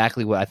remember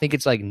exactly what. I think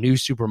it's like New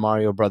Super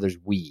Mario Brothers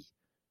Wii,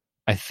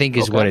 I think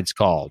is what it's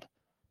called.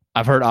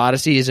 I've heard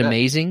Odyssey is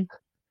amazing.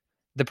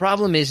 The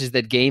problem is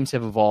that games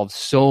have evolved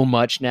so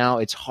much now,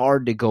 it's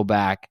hard to go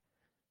back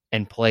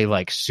and play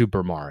like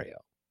Super Mario.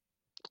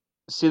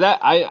 See that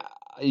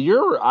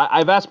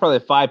I've asked probably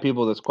 5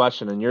 people this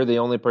question, and you're the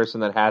only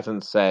person that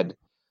hasn't said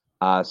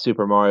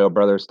Super Mario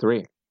Brothers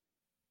 3.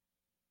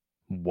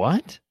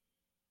 What?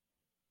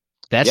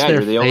 That's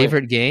their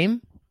favorite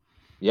game?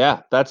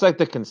 Yeah, that's like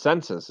the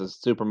consensus is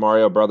Super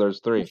Mario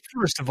Brothers 3.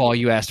 First of all,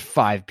 you asked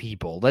 5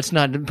 people. Let's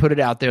not put it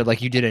out there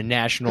like you did a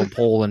national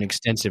poll and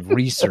extensive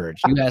research.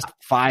 You asked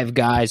 5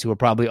 guys who are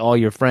probably all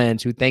your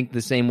friends who think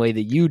the same way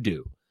that you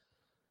do.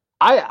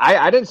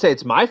 I didn't say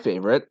it's my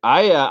favorite.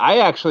 I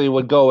actually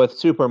would go with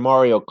Super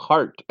Mario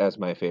Kart as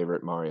my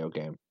favorite Mario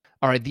game.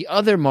 All right, the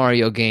other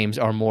Mario games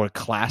are more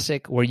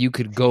classic where you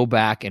could go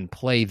back and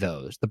play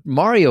those. The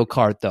Mario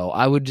Kart, though,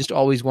 I would just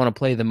always want to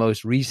play the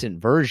most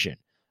recent version.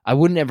 I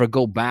wouldn't ever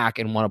go back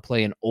and want to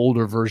play an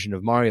older version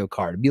of Mario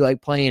Kart. It'd be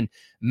like playing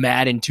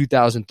Madden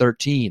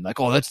 2013. Like,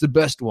 oh, that's the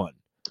best one.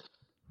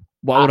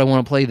 Why would I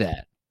want to play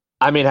that?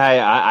 I mean,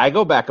 I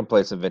go back and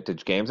play some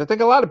vintage games. I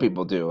think a lot of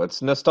people do.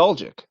 It's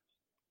nostalgic.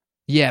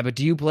 Yeah, but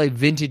do you play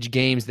vintage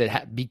games that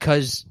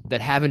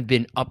haven't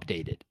been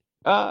updated?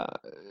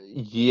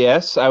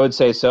 Yes, I would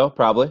say so,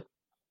 probably.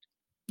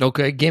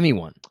 Okay, give me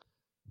one.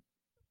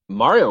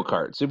 Mario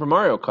Kart, Super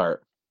Mario Kart.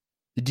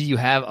 Do you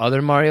have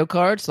other Mario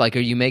Karts? Like,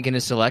 are you making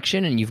a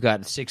selection and you've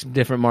got 6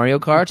 different Mario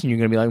Karts and you're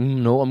going to be like,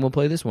 no, I'm going to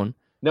play this one?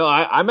 No,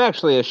 I'm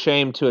actually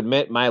ashamed to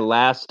admit my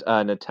last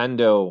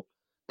Nintendo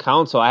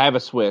console, I have a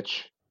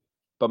Switch,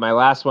 but my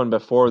last one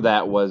before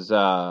that was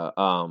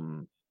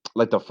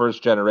like the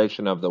first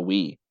generation of the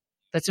Wii.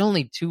 That's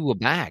only 2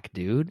 back,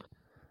 dude.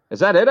 Is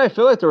that it? I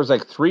feel like there was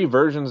like 3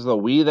 versions of the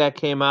Wii that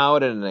came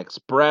out, and an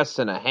Express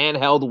and a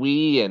handheld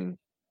Wii, and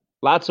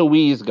lots of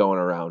Wiis going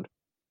around.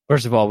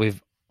 First of all, we've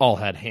all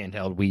had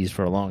handheld Wiis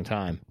for a long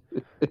time.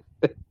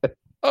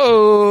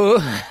 Oh!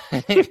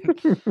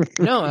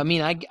 No, I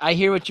mean, I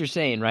hear what you're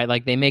saying, right?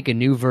 Like, they make a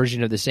new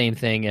version of the same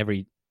thing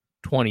every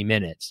 20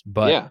 minutes,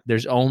 but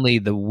there's only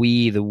the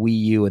Wii, the Wii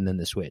U, and then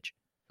the Switch.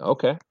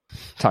 Okay.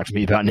 Talk to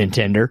me about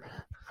Nintendo.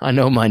 I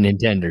know my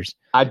Nintenders.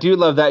 I do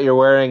love that you're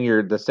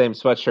wearing the same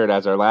sweatshirt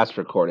as our last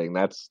recording.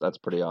 That's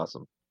pretty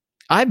awesome.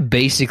 I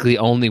basically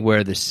only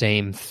wear the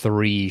same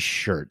 3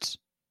 shirts.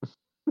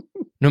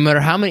 No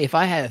matter how many, if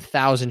I had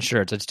 1,000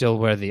 shirts, I'd still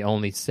wear the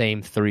only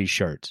same 3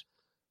 shirts.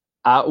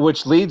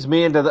 Which leads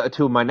me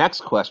to my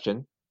next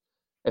question.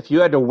 If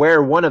you had to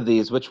wear one of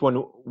these, which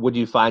one would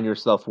you find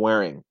yourself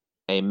wearing?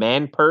 A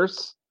man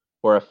purse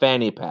or a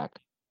fanny pack?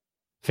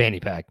 Fanny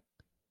pack.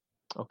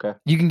 Okay.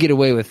 You can get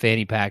away with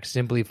fanny pack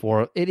simply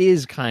for it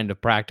is kind of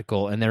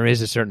practical, and there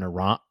is a certain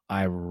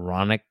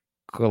ironic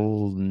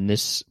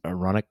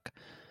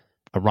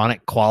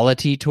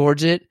quality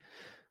towards it.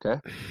 Okay.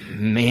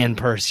 Man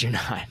purse, you're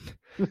not.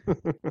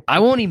 I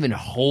won't even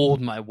hold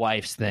my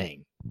wife's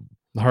thing,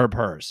 her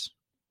purse.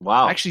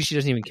 Wow. Actually, she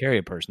doesn't even carry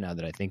a purse now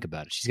that I think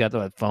about it. She's got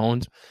the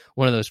phones,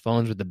 one of those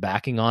phones with the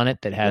backing on it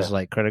that has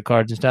like credit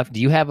cards and stuff.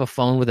 Do you have a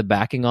phone with a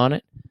backing on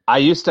it? I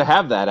used to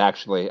have that,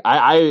 actually.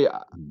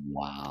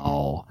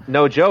 Wow.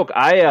 No joke.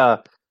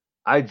 I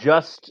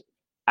just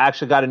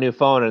actually got a new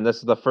phone, and this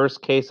is the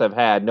first case I've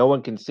had. No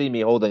one can see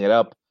me holding it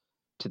up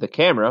to the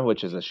camera,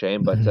 which is a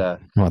shame, but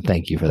well,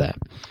 thank you for that.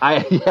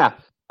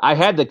 I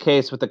had the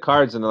case with the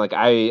cards, and like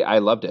I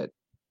loved it.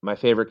 My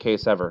favorite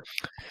case ever.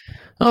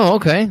 Oh,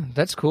 okay.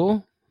 That's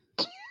cool.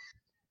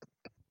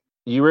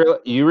 You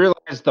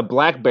realize the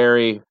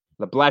BlackBerry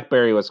The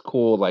BlackBerry was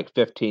cool like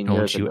 15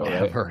 years ago,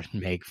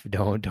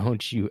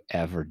 Don't you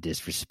ever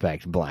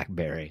disrespect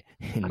BlackBerry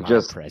in my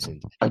just-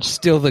 presence. It's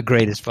still the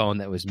greatest phone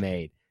that was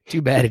made.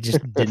 Too bad it just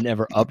didn't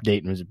ever update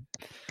and was a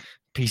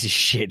piece of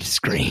shit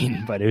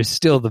screen, but it was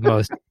still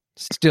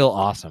still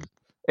awesome.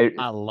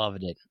 I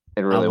loved it.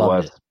 It really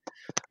loved was. it.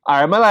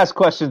 All right, my last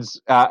question's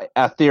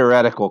a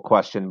theoretical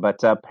question,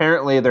 but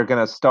apparently they're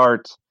going to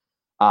start,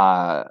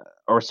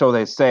 or so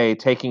they say,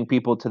 taking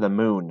people to the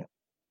moon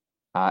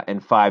in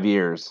 5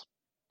 years.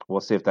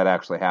 We'll see if that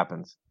actually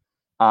happens.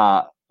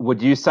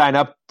 Would you sign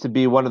up to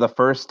be one of the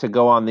first to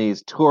go on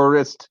these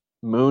tourist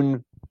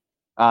moon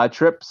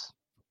trips?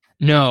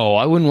 No,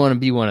 I wouldn't want to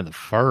be one of the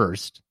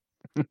first.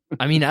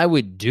 I mean, I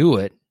would do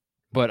it,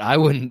 but I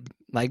wouldn't.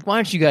 Like, why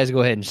don't you guys go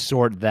ahead and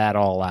sort that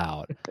all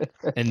out,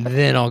 and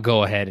then I'll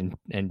go ahead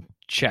and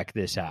check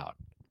this out,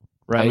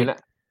 right? I mean,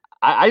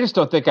 I just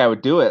don't think I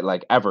would do it,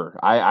 like, ever.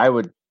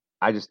 I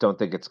just don't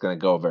think it's going to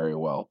go very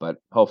well, but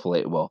hopefully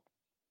it will.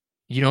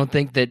 You don't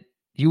think that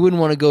you wouldn't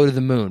want to go to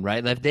the moon,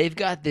 right? Like, they've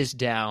got this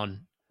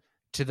down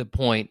to the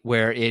point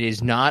where it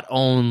is not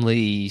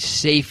only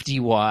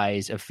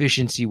safety-wise,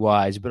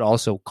 efficiency-wise, but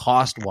also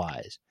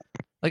cost-wise.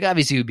 Like,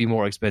 obviously, it would be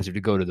more expensive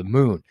to go to the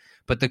moon,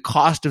 but the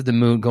cost of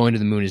going to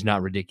the moon is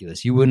not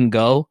ridiculous. You wouldn't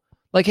go?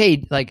 Like,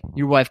 hey, like,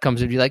 your wife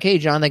comes and be like, hey,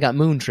 John, they got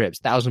moon trips,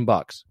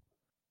 $1,000.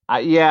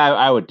 Yeah,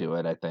 I would do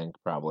it, I think,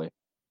 probably.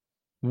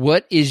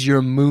 What is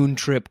your moon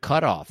trip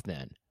cutoff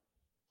then?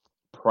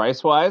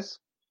 Price-wise?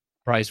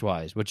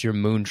 Price-wise, what's your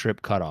moon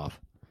trip cutoff?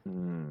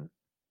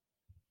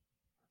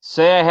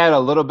 Say I had a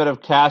little bit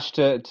of cash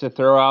to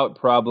throw out,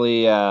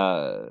 probably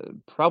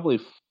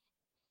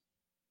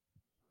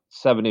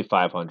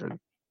 $7,500.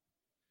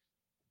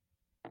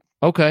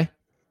 Okay.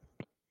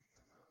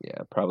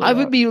 Yeah, probably. I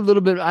would be a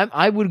little bit.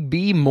 I would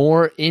be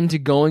more into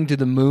going to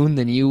the moon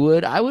than you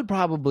would. I would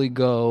probably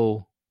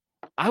go.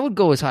 I would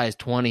go as high as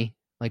 20,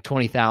 like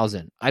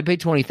 20,000. I'd pay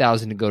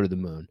 20,000 to go to the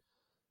moon.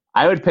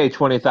 I would pay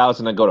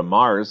 20,000 to go to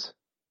Mars.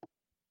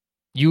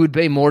 You would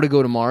pay more to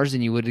go to Mars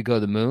than you would to go to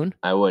the moon?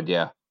 I would,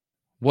 yeah.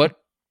 What?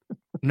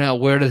 Now,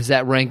 where does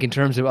that rank in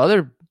terms of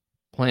other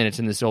planets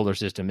in the solar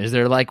system? Is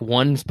there like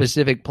one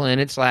specific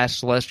planet /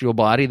 celestial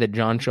body that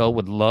John Cho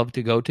would love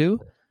to go to?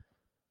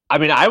 I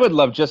mean, I would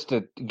love just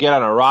to get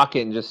on a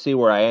rocket and just see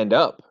where I end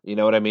up. You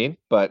know what I mean?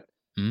 But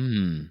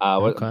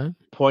okay.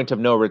 Point of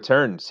no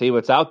return. See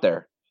what's out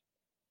there.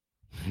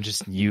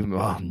 Just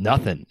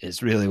nothing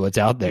is really what's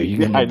out there.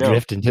 You're going to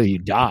drift until you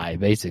die,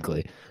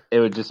 basically. It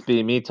would just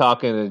be me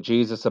talking to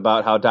Jesus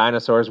about how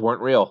dinosaurs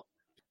weren't real.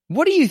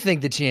 What do you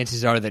think the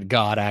chances are that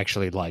God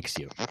actually likes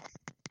you?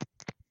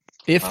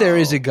 If there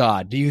is a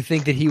God, do you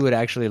think that he would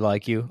actually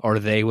like you, or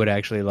they would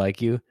actually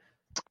like you?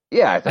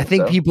 Yeah, I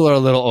think so. People are a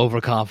little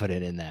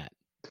overconfident in that.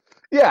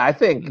 Yeah, I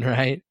think.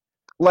 Right?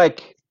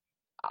 Like,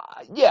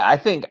 I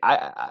think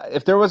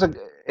if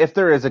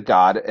there is a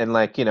God, and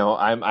like, you know,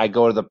 I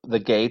go to the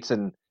gates,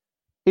 and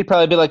he'd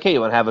probably be like, hey,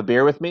 you want to have a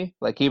beer with me?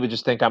 Like, he would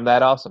just think I'm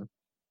that awesome.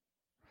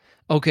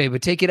 Okay,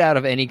 but take it out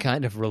of any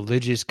kind of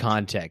religious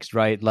context,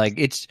 right? Like,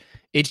 it's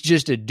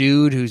just a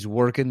dude who's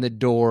working the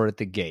door at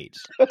the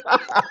gates,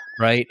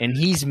 right? And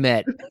he's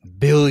met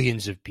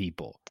billions of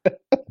people.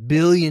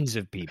 Billions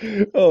of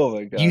people. Oh,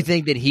 my God. Do you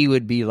think that he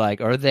would be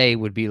like, or they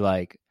would be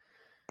like,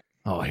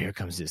 oh, here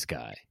comes this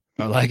guy.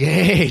 Or like,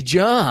 hey,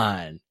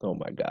 John. Oh,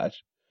 my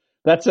gosh.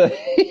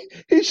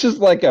 He's just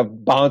like a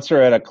bouncer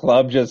at a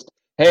club, just,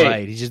 hey.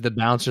 Right, he's just the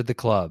bouncer at the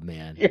club,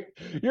 man.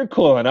 You're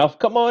cool enough.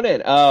 Come on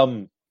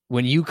in.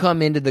 When you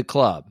come into the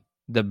club,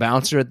 the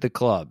bouncer at the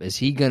club, is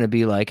he going to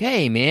be like,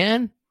 hey,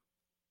 man,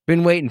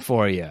 been waiting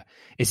for you?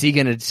 Is he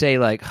going to say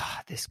like,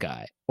 this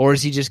guy? Or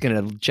is he just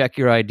going to check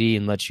your ID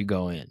and let you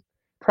go in?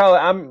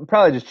 I'm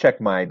probably just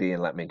check my ID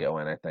and let me go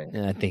in, I think.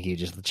 And I think he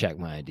just check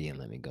my ID and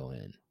let me go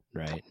in,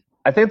 right?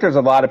 I think there's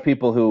a lot of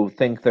people who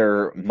think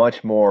they're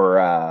much more,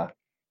 I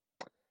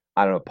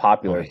don't know,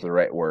 popular is the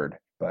right word,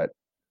 but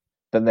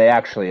than they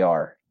actually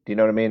are. Do you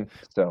know what I mean?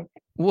 So.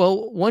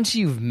 Well, once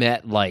you've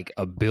met like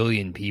a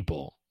billion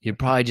people, you're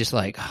probably just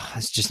like,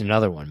 it's just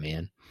another one,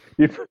 man.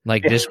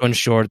 Like, this one's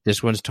short,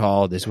 this one's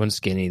tall, this one's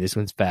skinny, this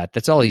one's fat.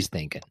 That's all he's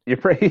thinking. You're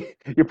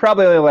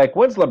probably only like,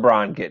 when's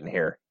LeBron getting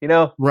here? You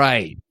know?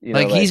 Right.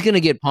 He's going to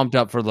get pumped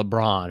up for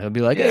LeBron. He'll be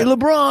like, hey,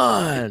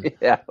 LeBron.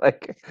 Yeah,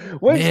 like,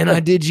 man,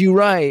 I did you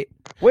right.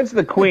 When's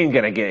the Queen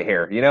going to get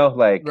here? You know?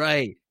 Like,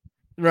 right.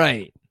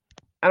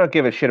 I don't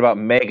give a shit about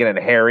Meghan and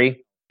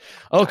Harry.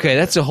 Okay,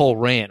 that's a whole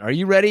rant. Are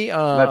you ready?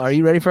 Are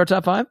you ready for our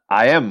top 5?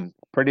 I am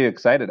pretty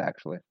excited,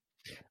 actually.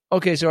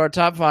 Okay, so our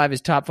top 5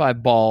 is top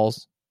 5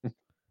 balls.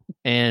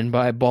 And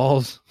by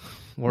balls,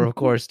 we're, of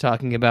course,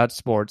 talking about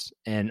sports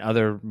and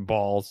other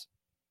balls.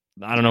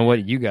 I don't know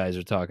what you guys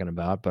are talking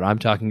about, but I'm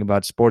talking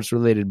about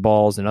sports-related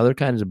balls and other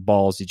kinds of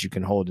balls that you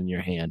can hold in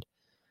your hand.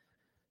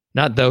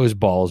 Not those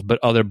balls, but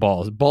other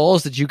balls.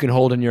 Balls that you can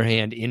hold in your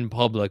hand in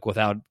public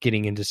without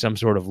getting into some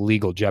sort of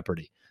legal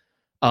jeopardy.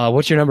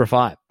 What's your number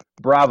 5?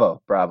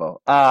 Bravo.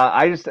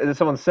 This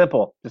one's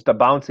simple. Just a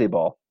bouncy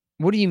ball.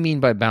 What do you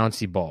mean by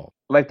bouncy ball?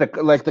 Like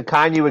the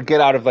kind you would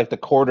get out of like the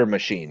quarter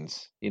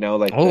machines, you know,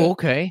 like. Oh,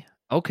 okay.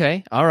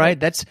 Okay. All right.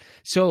 That's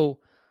so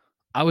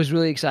I was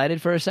really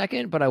excited for a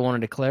second, but I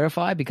wanted to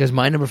clarify because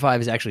my number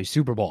 5 is actually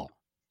Super Ball.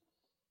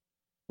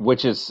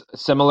 Which is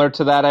similar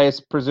to that, I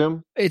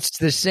presume? It's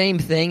the same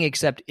thing,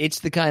 except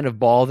it's the kind of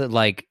ball that,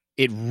 like,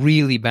 it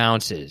really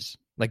bounces.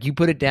 Like, you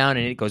put it down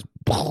and it goes,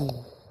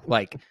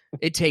 like,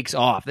 it takes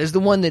off. There's the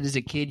one that as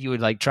a kid you would,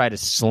 like, try to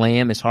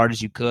slam as hard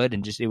as you could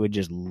and it would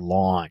just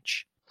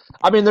launch.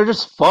 I mean, they're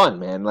just fun,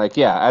 man. Like,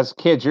 yeah, as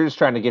kids, you're just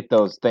trying to get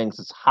those things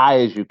as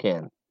high as you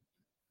can.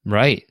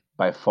 Right.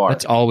 By far.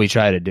 That's all we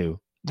try to do.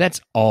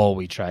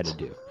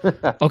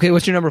 Okay,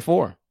 what's your number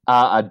 4?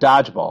 A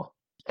dodgeball.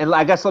 And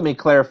I guess let me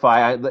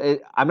clarify.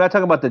 I'm not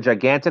talking about the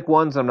gigantic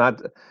ones. I'm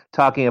not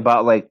talking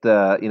about like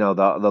the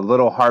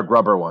little hard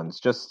rubber ones.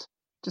 Just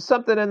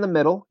something in the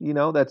middle,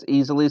 that's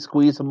easily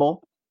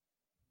squeezable.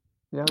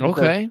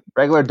 Okay.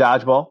 Regular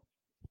dodgeball.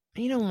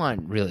 You don't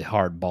want really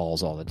hard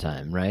balls all the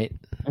time, right?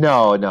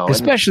 No.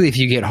 Especially if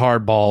you get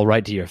hard ball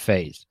right to your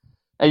face.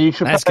 And you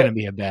should. That's going to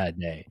be a bad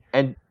day.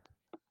 And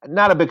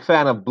not a big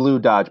fan of blue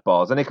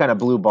dodgeballs. Any kind of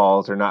blue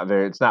balls are not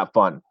it's not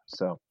fun.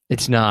 So.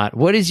 It's not.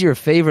 What is your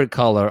favorite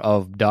color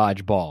of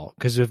dodgeball?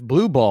 Because if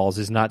blue balls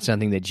is not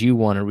something that you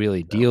want to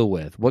really deal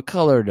with, what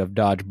color of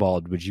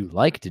dodgeball would you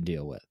like to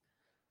deal with?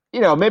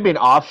 Maybe an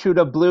offshoot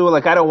of blue.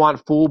 Like I don't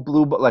want full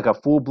blue, like a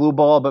full blue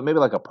ball, but maybe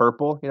like a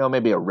purple.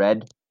 Maybe a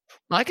red.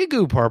 I could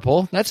go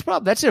purple.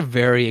 That's a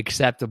very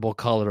acceptable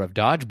color of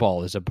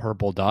dodgeball. Is a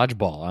purple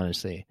dodgeball.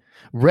 Honestly,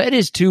 red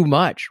is too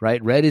much,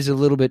 right? Red is a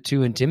little bit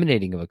too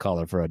intimidating of a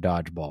color for a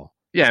dodgeball.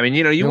 Yeah, I mean,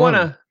 you want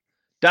to.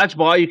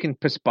 Dodgeball, you can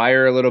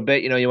perspire a little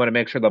bit. You want to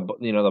make sure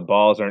the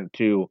balls aren't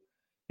too,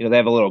 they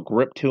have a little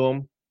grip to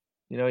them.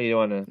 You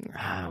want to.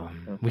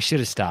 We should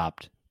have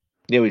stopped.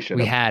 Yeah, we should.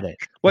 We had it.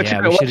 We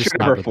should have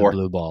stopped with the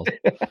blue balls.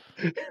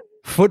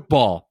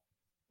 Football.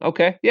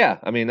 Okay, yeah.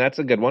 I mean, that's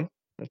a good one.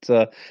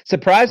 That's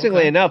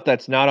surprisingly enough,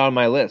 that's not on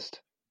my list.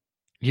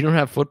 You don't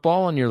have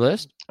football on your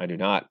list? I do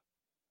not.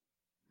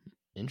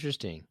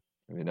 Interesting.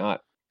 I do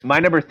not. My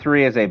number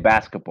 3 is a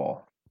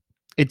basketball.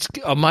 It's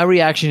my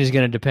reaction is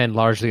going to depend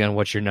largely on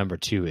what your number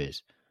 2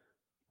 is,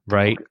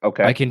 right?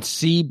 Okay. I can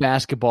see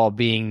basketball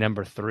being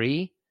number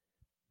 3,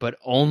 but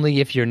only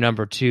if your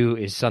number 2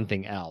 is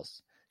something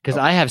else. Because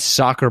I have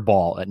soccer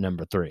ball at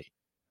number 3.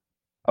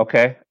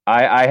 Okay.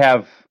 I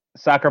have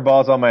soccer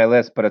balls on my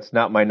list, but it's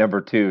not my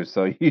number 2,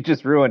 so you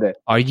just ruined it.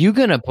 Are you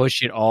going to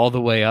push it all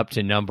the way up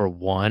to number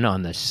 1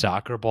 on the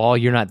soccer ball?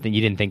 You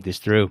didn't think this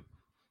through.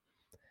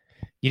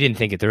 You didn't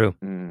think it through.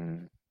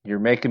 You're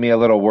making me a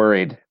little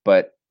worried,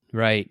 but.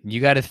 Right.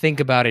 You got to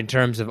think about in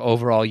terms of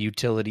overall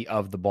utility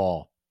of the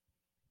ball.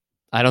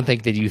 I don't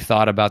think that you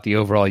thought about the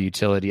overall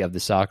utility of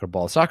the soccer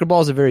ball. Soccer ball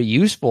is a very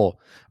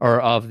useful,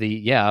 of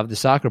the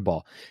soccer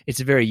ball. It's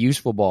a very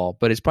useful ball,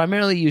 but it's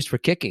primarily used for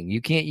kicking. You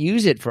can't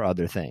use it for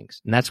other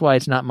things. And that's why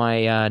it's not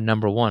my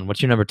number 1.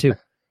 What's your number 2?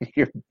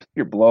 You're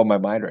blowing my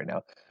mind right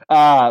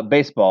now.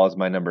 Baseball is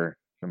my number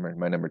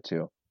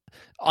 2.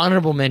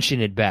 Honorable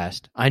mention at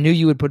best. I knew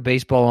you would put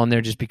baseball on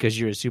there just because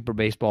you're a super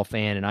baseball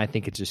fan, and I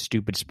think it's a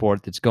stupid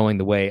sport that's going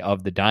the way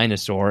of the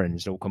dinosaur, and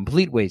it's a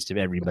complete waste of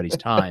everybody's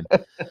time.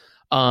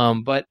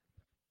 But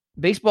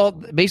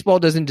baseball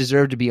doesn't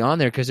deserve to be on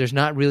there because there's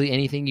not really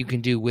anything you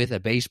can do with a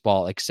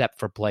baseball except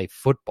for play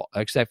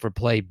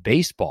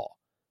baseball,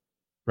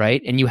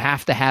 right? And you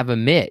have to have a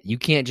mitt. You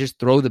can't just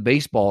throw the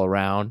baseball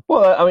around.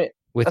 Well, I mean,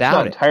 without that's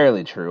not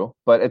entirely true,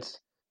 but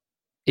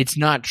it's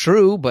not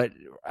true, but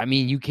I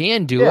mean, you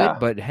can do it,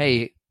 but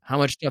hey, how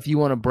much stuff you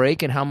want to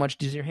break and how much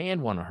does your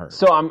hand want to hurt?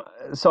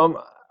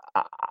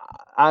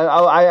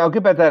 I'll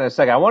get back to that in a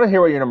second. I want to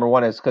hear what your number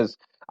 1 is because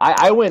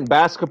I went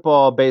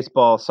basketball,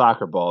 baseball,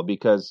 soccer ball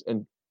because,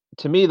 and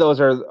to me,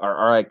 those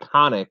are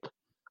iconic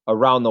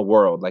around the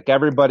world. Like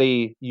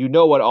everybody,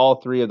 what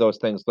all 3 of those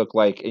things look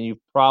like, and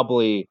you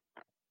probably,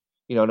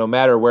 no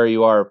matter where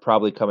you are,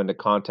 probably come into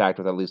contact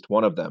with at least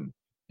one of them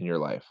in your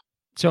life.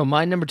 So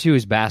my number 2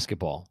 is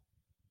basketball.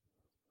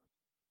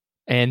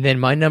 And then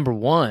my number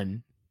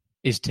 1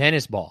 is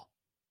tennis ball.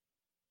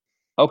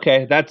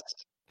 Okay,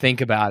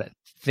 Think about it.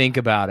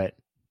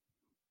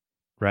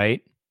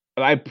 Right?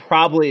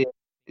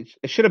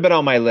 It should have been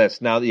on my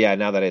list. Now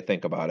that I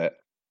think about it.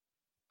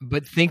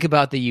 But think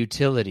about the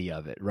utility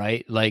of it,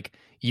 right? Like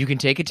you can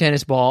take a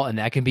tennis ball and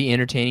that can be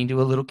entertaining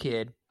to a little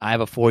kid. I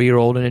have a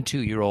 4-year-old and a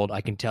 2-year-old.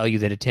 I can tell you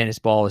that a tennis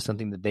ball is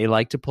something that they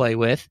like to play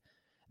with.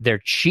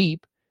 They're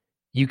cheap.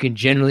 You can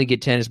generally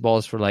get tennis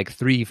balls for like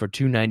 $3 for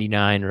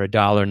 $2.99 or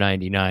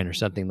 $1.99 or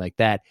something like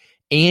that.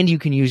 And you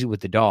can use it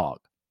with the dog.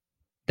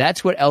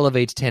 That's what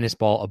elevates tennis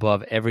ball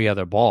above every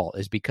other ball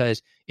is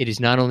because it is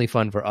not only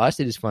fun for us,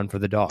 it is fun for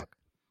the dog.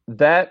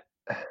 And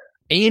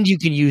you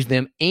can use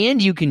them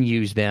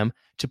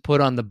to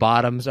put on the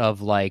bottoms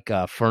of like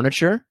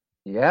furniture.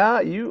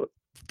 Yeah,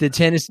 the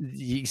tennis.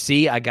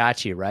 See, I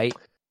got you right.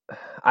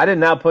 I did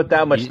not put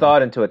that much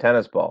thought into a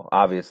tennis ball,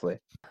 obviously.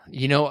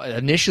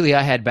 Initially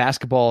I had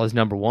basketball as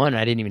number 1.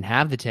 I didn't even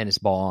have the tennis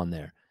ball on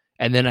there.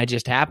 And then I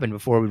just happened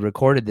before we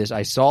recorded this,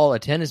 I saw a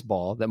tennis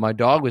ball that my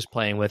dog was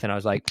playing with, and I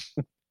was like,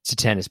 it's a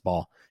tennis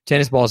ball.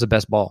 Tennis ball is the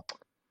best ball.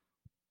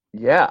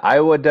 Yeah, I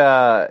would.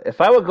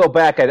 If I would go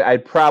back, I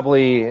would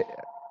probably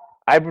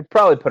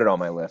put it on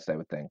my list. I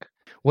would think.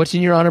 What's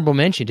in your honorable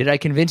mention? Did I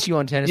convince you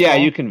on tennis Yeah,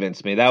 ball? you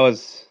convinced me. That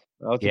was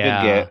a good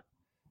get.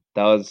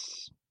 That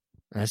was.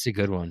 That's a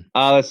good one.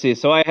 Let's see.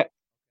 So I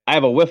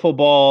have a wiffle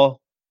ball.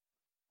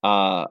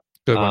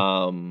 Good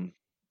one.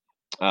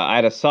 I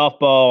had a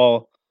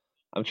softball.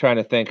 I'm trying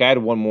to think. I had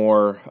one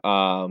more.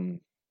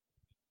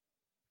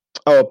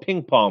 A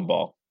ping pong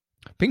ball.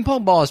 Ping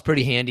pong ball is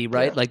pretty handy,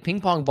 right? Yeah. Like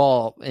ping pong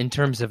ball in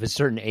terms of a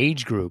certain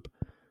age group.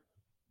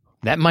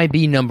 That might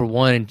be number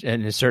one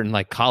in a certain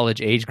like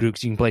college age group.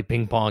 So you can play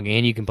ping pong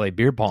and you can play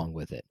beer pong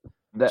with it.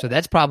 So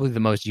that's probably the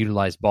most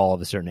utilized ball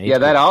of a certain age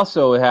group. That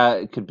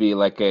also could be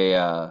like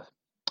a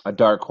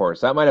dark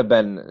horse. That might have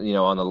been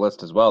on the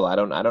list as well. I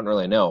don't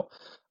really know.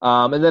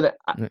 And then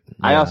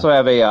I also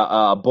have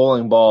a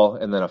bowling ball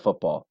and then a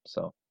football.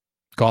 So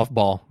golf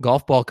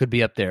ball could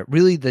be up there.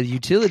 Really, the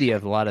utility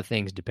of a lot of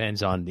things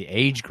depends on the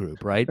age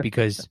group, right?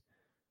 Because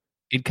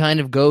it kind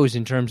of goes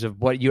in terms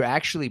of what you're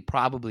actually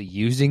probably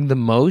using the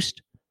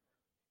most.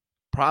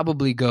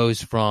 Probably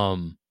goes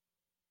from,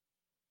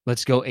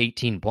 let's go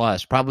 18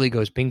 plus. Probably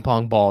goes ping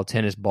pong ball,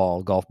 tennis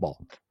ball, golf ball.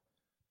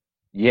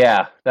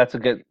 Yeah, that's a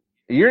good.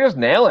 You're just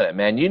nailing it,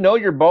 man. You know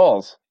your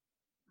balls.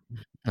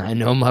 I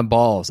know my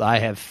balls. I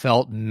have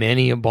felt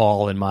many a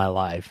ball in my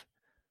life.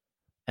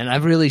 And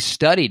I've really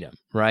studied them,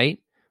 right?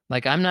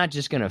 Like, I'm not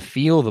just going to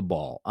feel the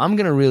ball. I'm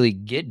going to really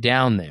get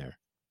down there,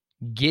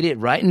 get it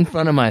right in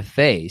front of my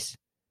face,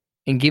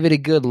 and give it a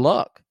good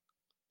look,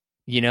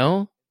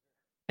 And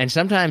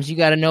sometimes you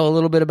got to know a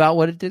little bit about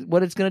what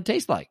it's going to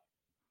taste like,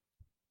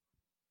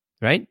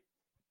 right?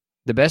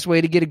 The best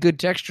way to get a good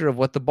texture of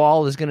what the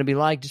ball is going to be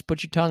like, just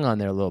put your tongue on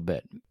there a little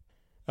bit.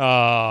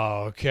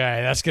 Oh,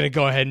 okay. That's going to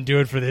go ahead and do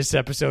it for this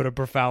episode of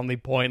Profoundly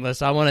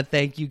Pointless. I want to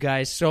thank you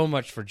guys so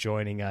much for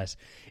joining us.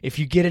 If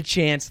you get a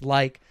chance,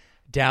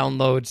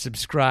 download,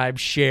 subscribe,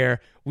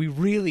 share. We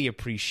really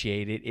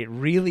appreciate it. It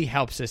really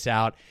helps us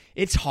out.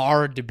 It's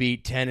hard to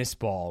beat tennis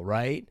ball,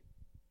 right?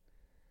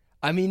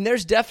 I mean,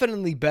 there's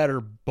definitely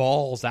better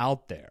balls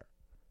out there.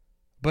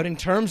 But in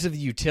terms of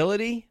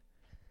utility,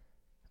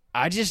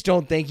 I just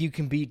don't think you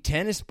can beat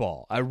tennis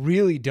ball. I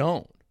really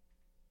don't.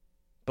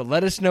 But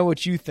let us know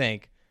what you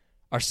think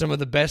are some of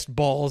the best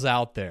balls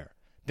out there.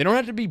 They don't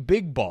have to be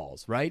big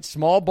balls, right?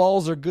 Small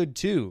balls are good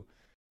too.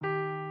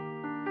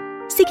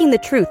 Seeking the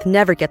truth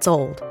never gets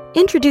old.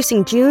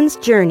 Introducing June's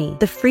Journey,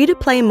 the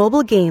free-to-play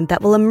mobile game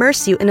that will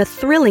immerse you in a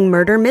thrilling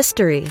murder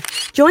mystery.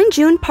 Join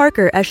June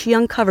Parker as she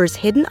uncovers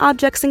hidden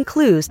objects and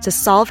clues to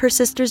solve her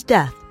sister's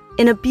death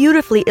in a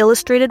beautifully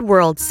illustrated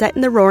world set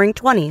in the Roaring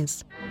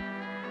 20s.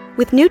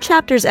 With new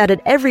chapters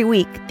added every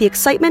week, the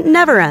excitement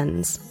never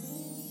ends.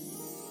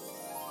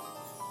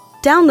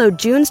 Download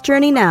June's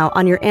Journey now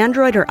on your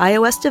Android or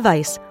iOS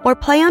device or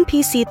play on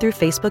PC through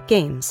Facebook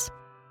Games.